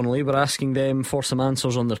Simon Donnelly. We're asking them for some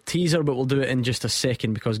answers on their teaser, but we'll do it in just a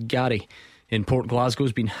second because Gary in Port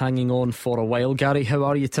Glasgow's been hanging on for a while. Gary, how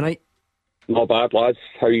are you tonight? Not bad, lads.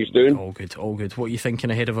 How are you doing? All good, all good. What are you thinking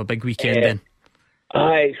ahead of a big weekend then?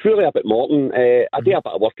 It's really a bit Morton. I do a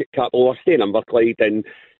bit of work at Capel. I stay in Inverclyde, and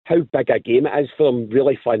how big a game it is for them,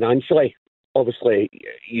 really, financially. Obviously,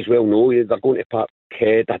 you well know they're going to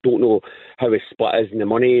Parkhead. I don't know how his split is in the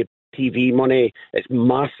money, TV money. It's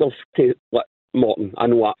massive to Morton. I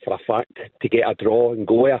know that for a fact, to get a draw and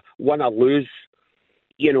go there. Win or lose,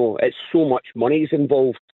 it's so much money is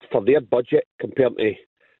involved for their budget compared to,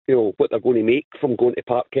 what they're going to make from going to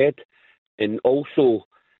Parkhead. And also,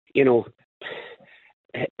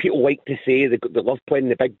 people like to say they love playing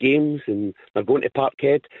the big games and they're going to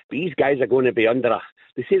Parkhead, but these guys are going to be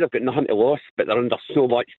they say they've got nothing to lose, but they're under so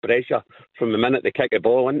much pressure from the minute they kick the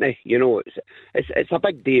ball, aren't they? It's a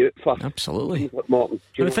big day out for absolutely Morton.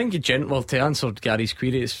 I think to answer Gary's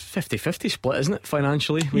query, it's 50-50 split, isn't it,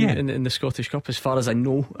 financially? Yeah. in the Scottish Cup, as far as I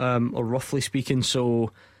know, or roughly speaking.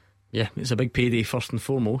 So yeah, it's a big payday first and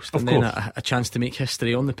foremost, and then a chance to make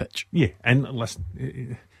history on the pitch. Yeah, and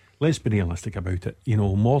listen, let's be realistic about it.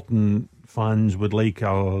 Morton fans would like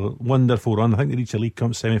a wonderful run. I think they reached the League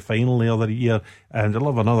Cup semi-final the other year, and they'll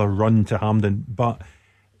have another run to Hampden. But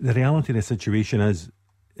the reality of the situation is,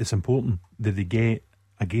 it's important that they get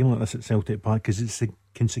a game like this at Celtic Park, because it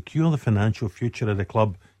can secure the financial future of the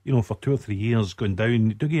club. For 2 or 3 years going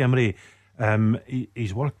down. Dougie Imrie,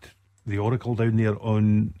 he's worked the Oracle down there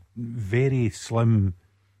on very slim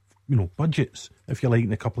budgets, if you like, in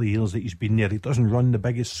the couple of years that he's been there. He doesn't run the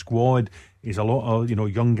biggest squad. He's a lot of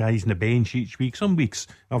young guys in the bench each week. Some weeks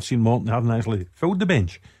I've seen Morton haven't actually filled the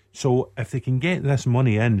bench. So if they can get this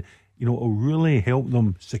money in, it'll really help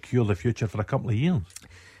them secure the future for a couple of years.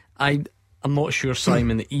 I'm not sure,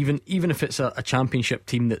 Simon, that even if it's a championship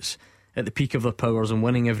team that's at the peak of their powers and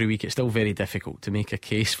winning every week, it's still very difficult to make a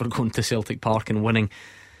case for going to Celtic Park and winning.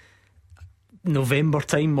 November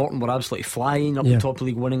time, Morton were absolutely flying up the top of the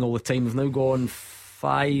league, winning all the time. They've now gone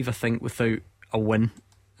 5, I think, without a win.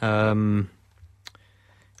 Again,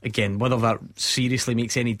 whether that seriously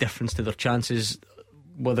makes any difference to their chances,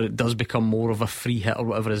 whether it does become more of a free hit or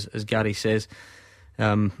whatever, as Gary says,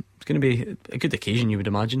 it's going to be a good occasion, you would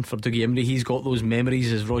imagine, for Dougie Imrie. He's got those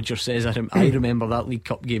memories, as Roger says. I remember that League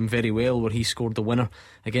Cup game very well, where he scored the winner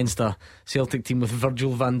against a Celtic team with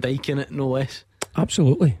Virgil van Dijk in it, no less.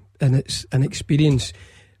 Absolutely. And it's an experience.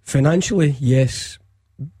 Financially, yes,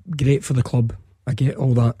 great for the club, I get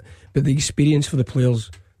all that, but the experience for the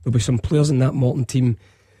players, there'll be some players in that Morton team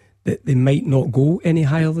that they might not go any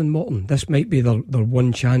higher than Morton. This might be their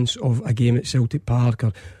one chance of a game at Celtic Park.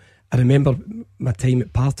 Or I remember my time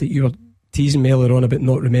at Partick. You were teasing me earlier on about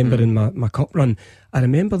not remembering my cup run. I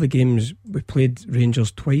remember the games. We played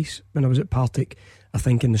Rangers twice when I was at Partick. I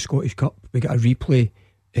think in the Scottish Cup we got a replay,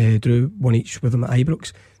 drew one each with them at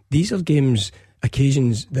Ibrox. These are games,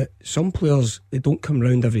 occasions that some players, they don't come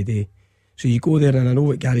round every day. So you go there, and I know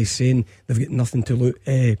what Gary's saying, they've got nothing to lose.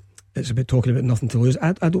 It's about talking about nothing to lose.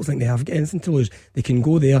 I don't think they have got anything to lose. They can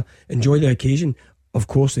go there, enjoy the occasion. Of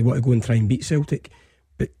course they want to go and try and beat Celtic,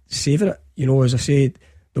 but savour it. As I said,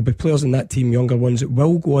 there'll be players in that team, younger ones, that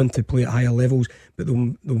will go on to play at higher levels, but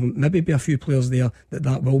there'll maybe be a few players there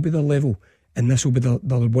that will be their level, and this will be their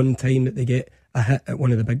one time that they get a hit at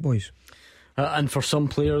one of the big boys. And for some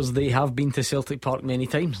players, they have been to Celtic Park many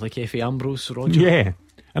times, like Effie Ambrose, Roger. Yeah,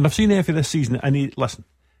 and I've seen Effie this season, and listen,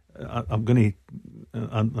 I'm going to,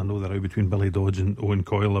 I know the row between Billy Dodge and Owen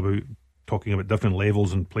Coyle about talking about different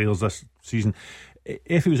levels and players this season.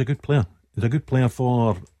 Effie was a good player. He was a good player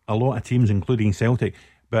for a lot of teams, including Celtic.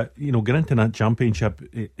 But, get into that championship,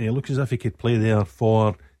 it looks as if he could play there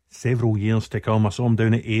for several years to come. I saw him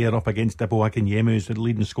down at Ayr up against Dibbo Akinyemi, who's the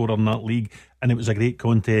leading scorer in that league, and it was a great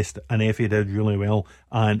contest, and Effie did really well,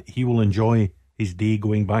 and he will enjoy his day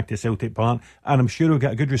going back to Celtic Park, and I'm sure he'll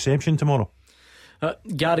get a good reception tomorrow.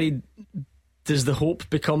 Gary, does the hope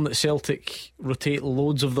become that Celtic rotate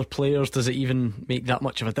loads of their players? Does it even make that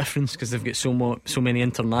much of a difference, because they've got so many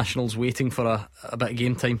internationals waiting for a bit of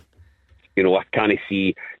game time? I can't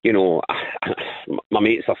see, my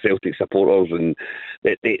mates are Celtic supporters, and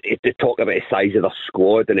they talk about the size of their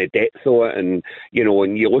squad and the depth of it, and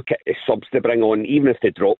when you look at the subs they bring on, even if they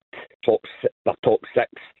dropped their top 6,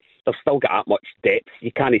 they've still got that much depth.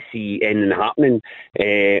 You can't see anything happening.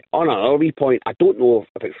 On another wee point, I don't know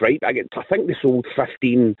if it's right, but I think they sold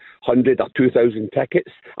 1,500 or 2,000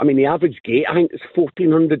 tickets. I mean, the average gate, I think it's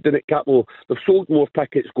 1,400 down at Capel. They've sold more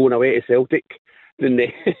tickets going away to Celtic than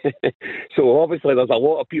they so obviously there's a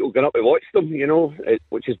lot of people going up to watch them,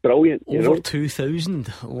 which is brilliant. Over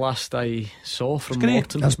 2,000 last I saw from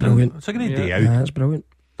Morton. That's brilliant. It's a great day out. That's brilliant.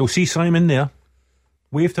 They'll see Simon there.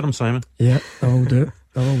 Wave to him, Simon. Yeah, I'll do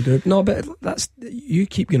it. No, but you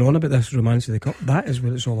keep going on about this romance of the cup. That is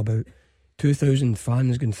what it's all about. 2,000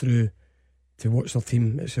 fans going through to watch their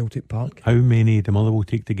team at Celtic Park. How many the Mother will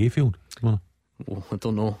take to Gayfield? Oh, I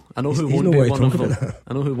don't know. I know who won't be one of them.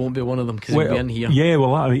 I know who won't be one of them because he'll be in here. Yeah,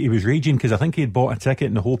 well, he was raging because I think he'd bought a ticket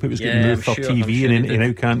in the hope it was getting moved for TV, and he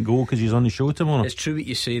now can't go because he's on the show tomorrow. It's true what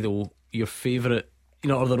you say though. Your favourite,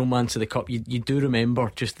 or the romance of the cup. You do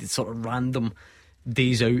remember just the sort of random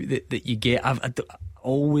days out that you get. I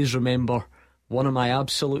always remember one of my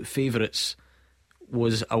absolute favourites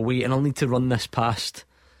was away, and I'll need to run this past.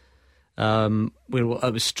 Where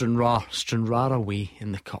it was Stranraer away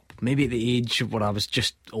in the cup, maybe at the age where I was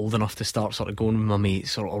just old enough to start sort of going with my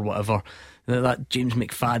mates or whatever. That James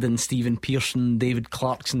McFadden, Stephen Pearson, David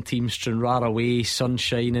Clarkson team, Stranraer away, sun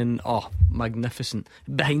shining, magnificent.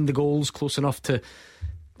 Behind the goals, close enough to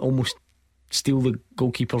almost steal the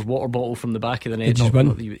goalkeeper's water bottle from the back of the net.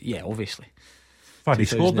 Yeah, obviously. He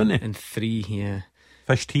scored, didn't he? In 3, yeah.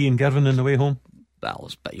 Fish tea and Girvan on the way home. Well, I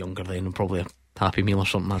was a bit younger then, and probably a Happy Meal or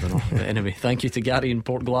something, I don't know. But anyway, thank you to Gary in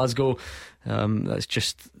Port Glasgow. That's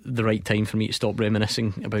just the right time for me to stop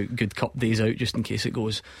reminiscing about good cup days out, just in case it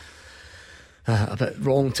goes a bit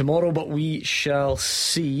wrong tomorrow, but we shall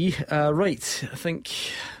see. Right, I think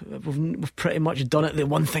we've pretty much done it. The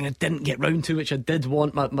one thing I didn't get round to, which I did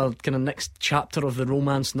want, my kind of next chapter of the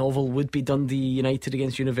romance novel, would be Dundee United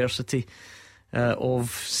against University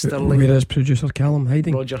of Stirling. Where is producer Callum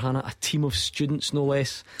hiding? Roger Hanna, a team of students no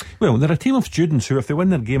less. Well, they're a team of students who, if they win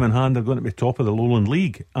their game in hand, they're going to be top of the Lowland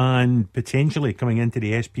League and potentially coming into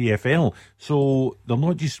the SPFL. So they're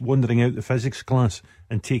not just wandering out the physics class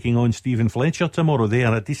and taking on Stephen Fletcher tomorrow. They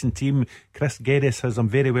are a decent team. Chris Geddes has them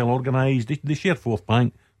very well organised. They share fourth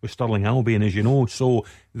bank with Stirling Albion, as you know. So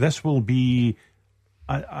this will be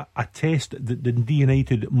a test that Dundee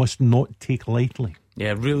United must not take lightly.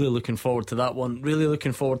 Yeah, really looking forward to that one. Really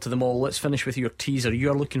looking forward to them all. Let's finish with your teaser.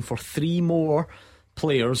 You're looking for 3 more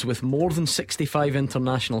players with more than 65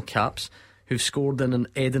 international caps who've scored in an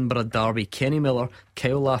Edinburgh derby. Kenny Miller,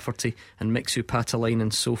 Kyle Lafferty and Mixu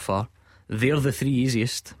Patalainen so far. They're the 3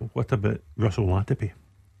 easiest. What about Russell Latipi?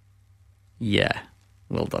 Yeah,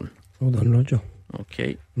 well done. Well done, Roger.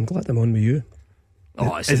 Okay, I'm glad I'm on with you.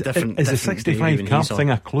 Oh, it's a different. Is the 65 cap thing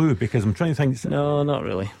a clue? Because I'm trying to think. No, not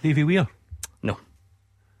really. Davy Weir? No.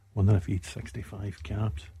 Wonder if he'd 65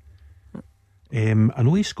 caps. I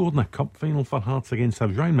know he scored in a cup final for Hearts against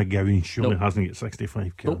Hibs. Ryan McGowan surely hasn't got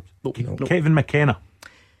 65 caps. Nope. Kevin McKenna?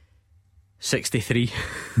 63.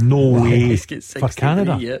 No way. For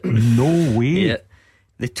Canada? Yeah. No way. Yeah.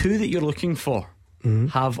 The 2 that you're looking for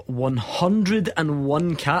have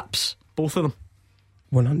 101 caps, both of them.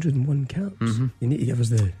 101 caps. You need to give us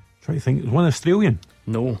the. Try to think. Is one Australian?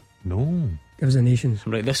 No. Give us the nations.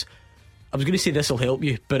 Right, I was going to say this will help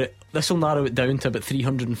you, but this will narrow it down to about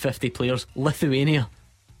 350 players. Lithuania.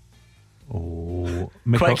 Oh,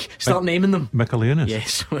 quick, start naming them. Michaelinas.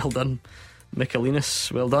 Yes, well done.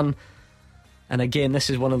 Michaelinas, well done. And again, this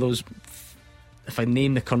is one of those. If I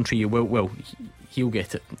name the country, you will. Well, he'll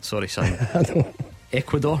get it. Sorry, Simon.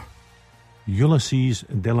 Ecuador. Ulysses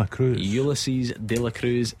de la Cruz. Ulysses de la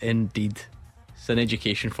Cruz, indeed. It's an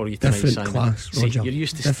education for you tonight, different Simon. Class, Roger. See, you're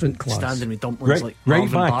used to different class. Standing with dumplings like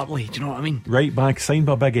Marvin Bartley. Do you know what I mean? Right back, signed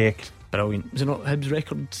by Big Eck. Brilliant. Was it not Hibs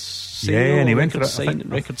record sale? Yeah, and he went for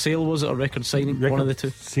record sale, was it? Or record signing? One of the 2.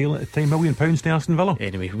 Sale at the time, £1 million to Aston Villa.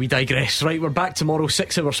 Anyway, we digress. Right, we're back tomorrow,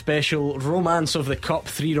 6-hour special. Romance of the Cup.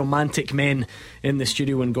 3 romantic men in the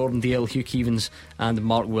studio, and Gordon Dalziel, Hugh Keevins and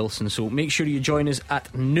Mark Wilson. So make sure you join us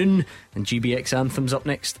at noon, and GBX Anthems up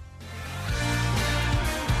next.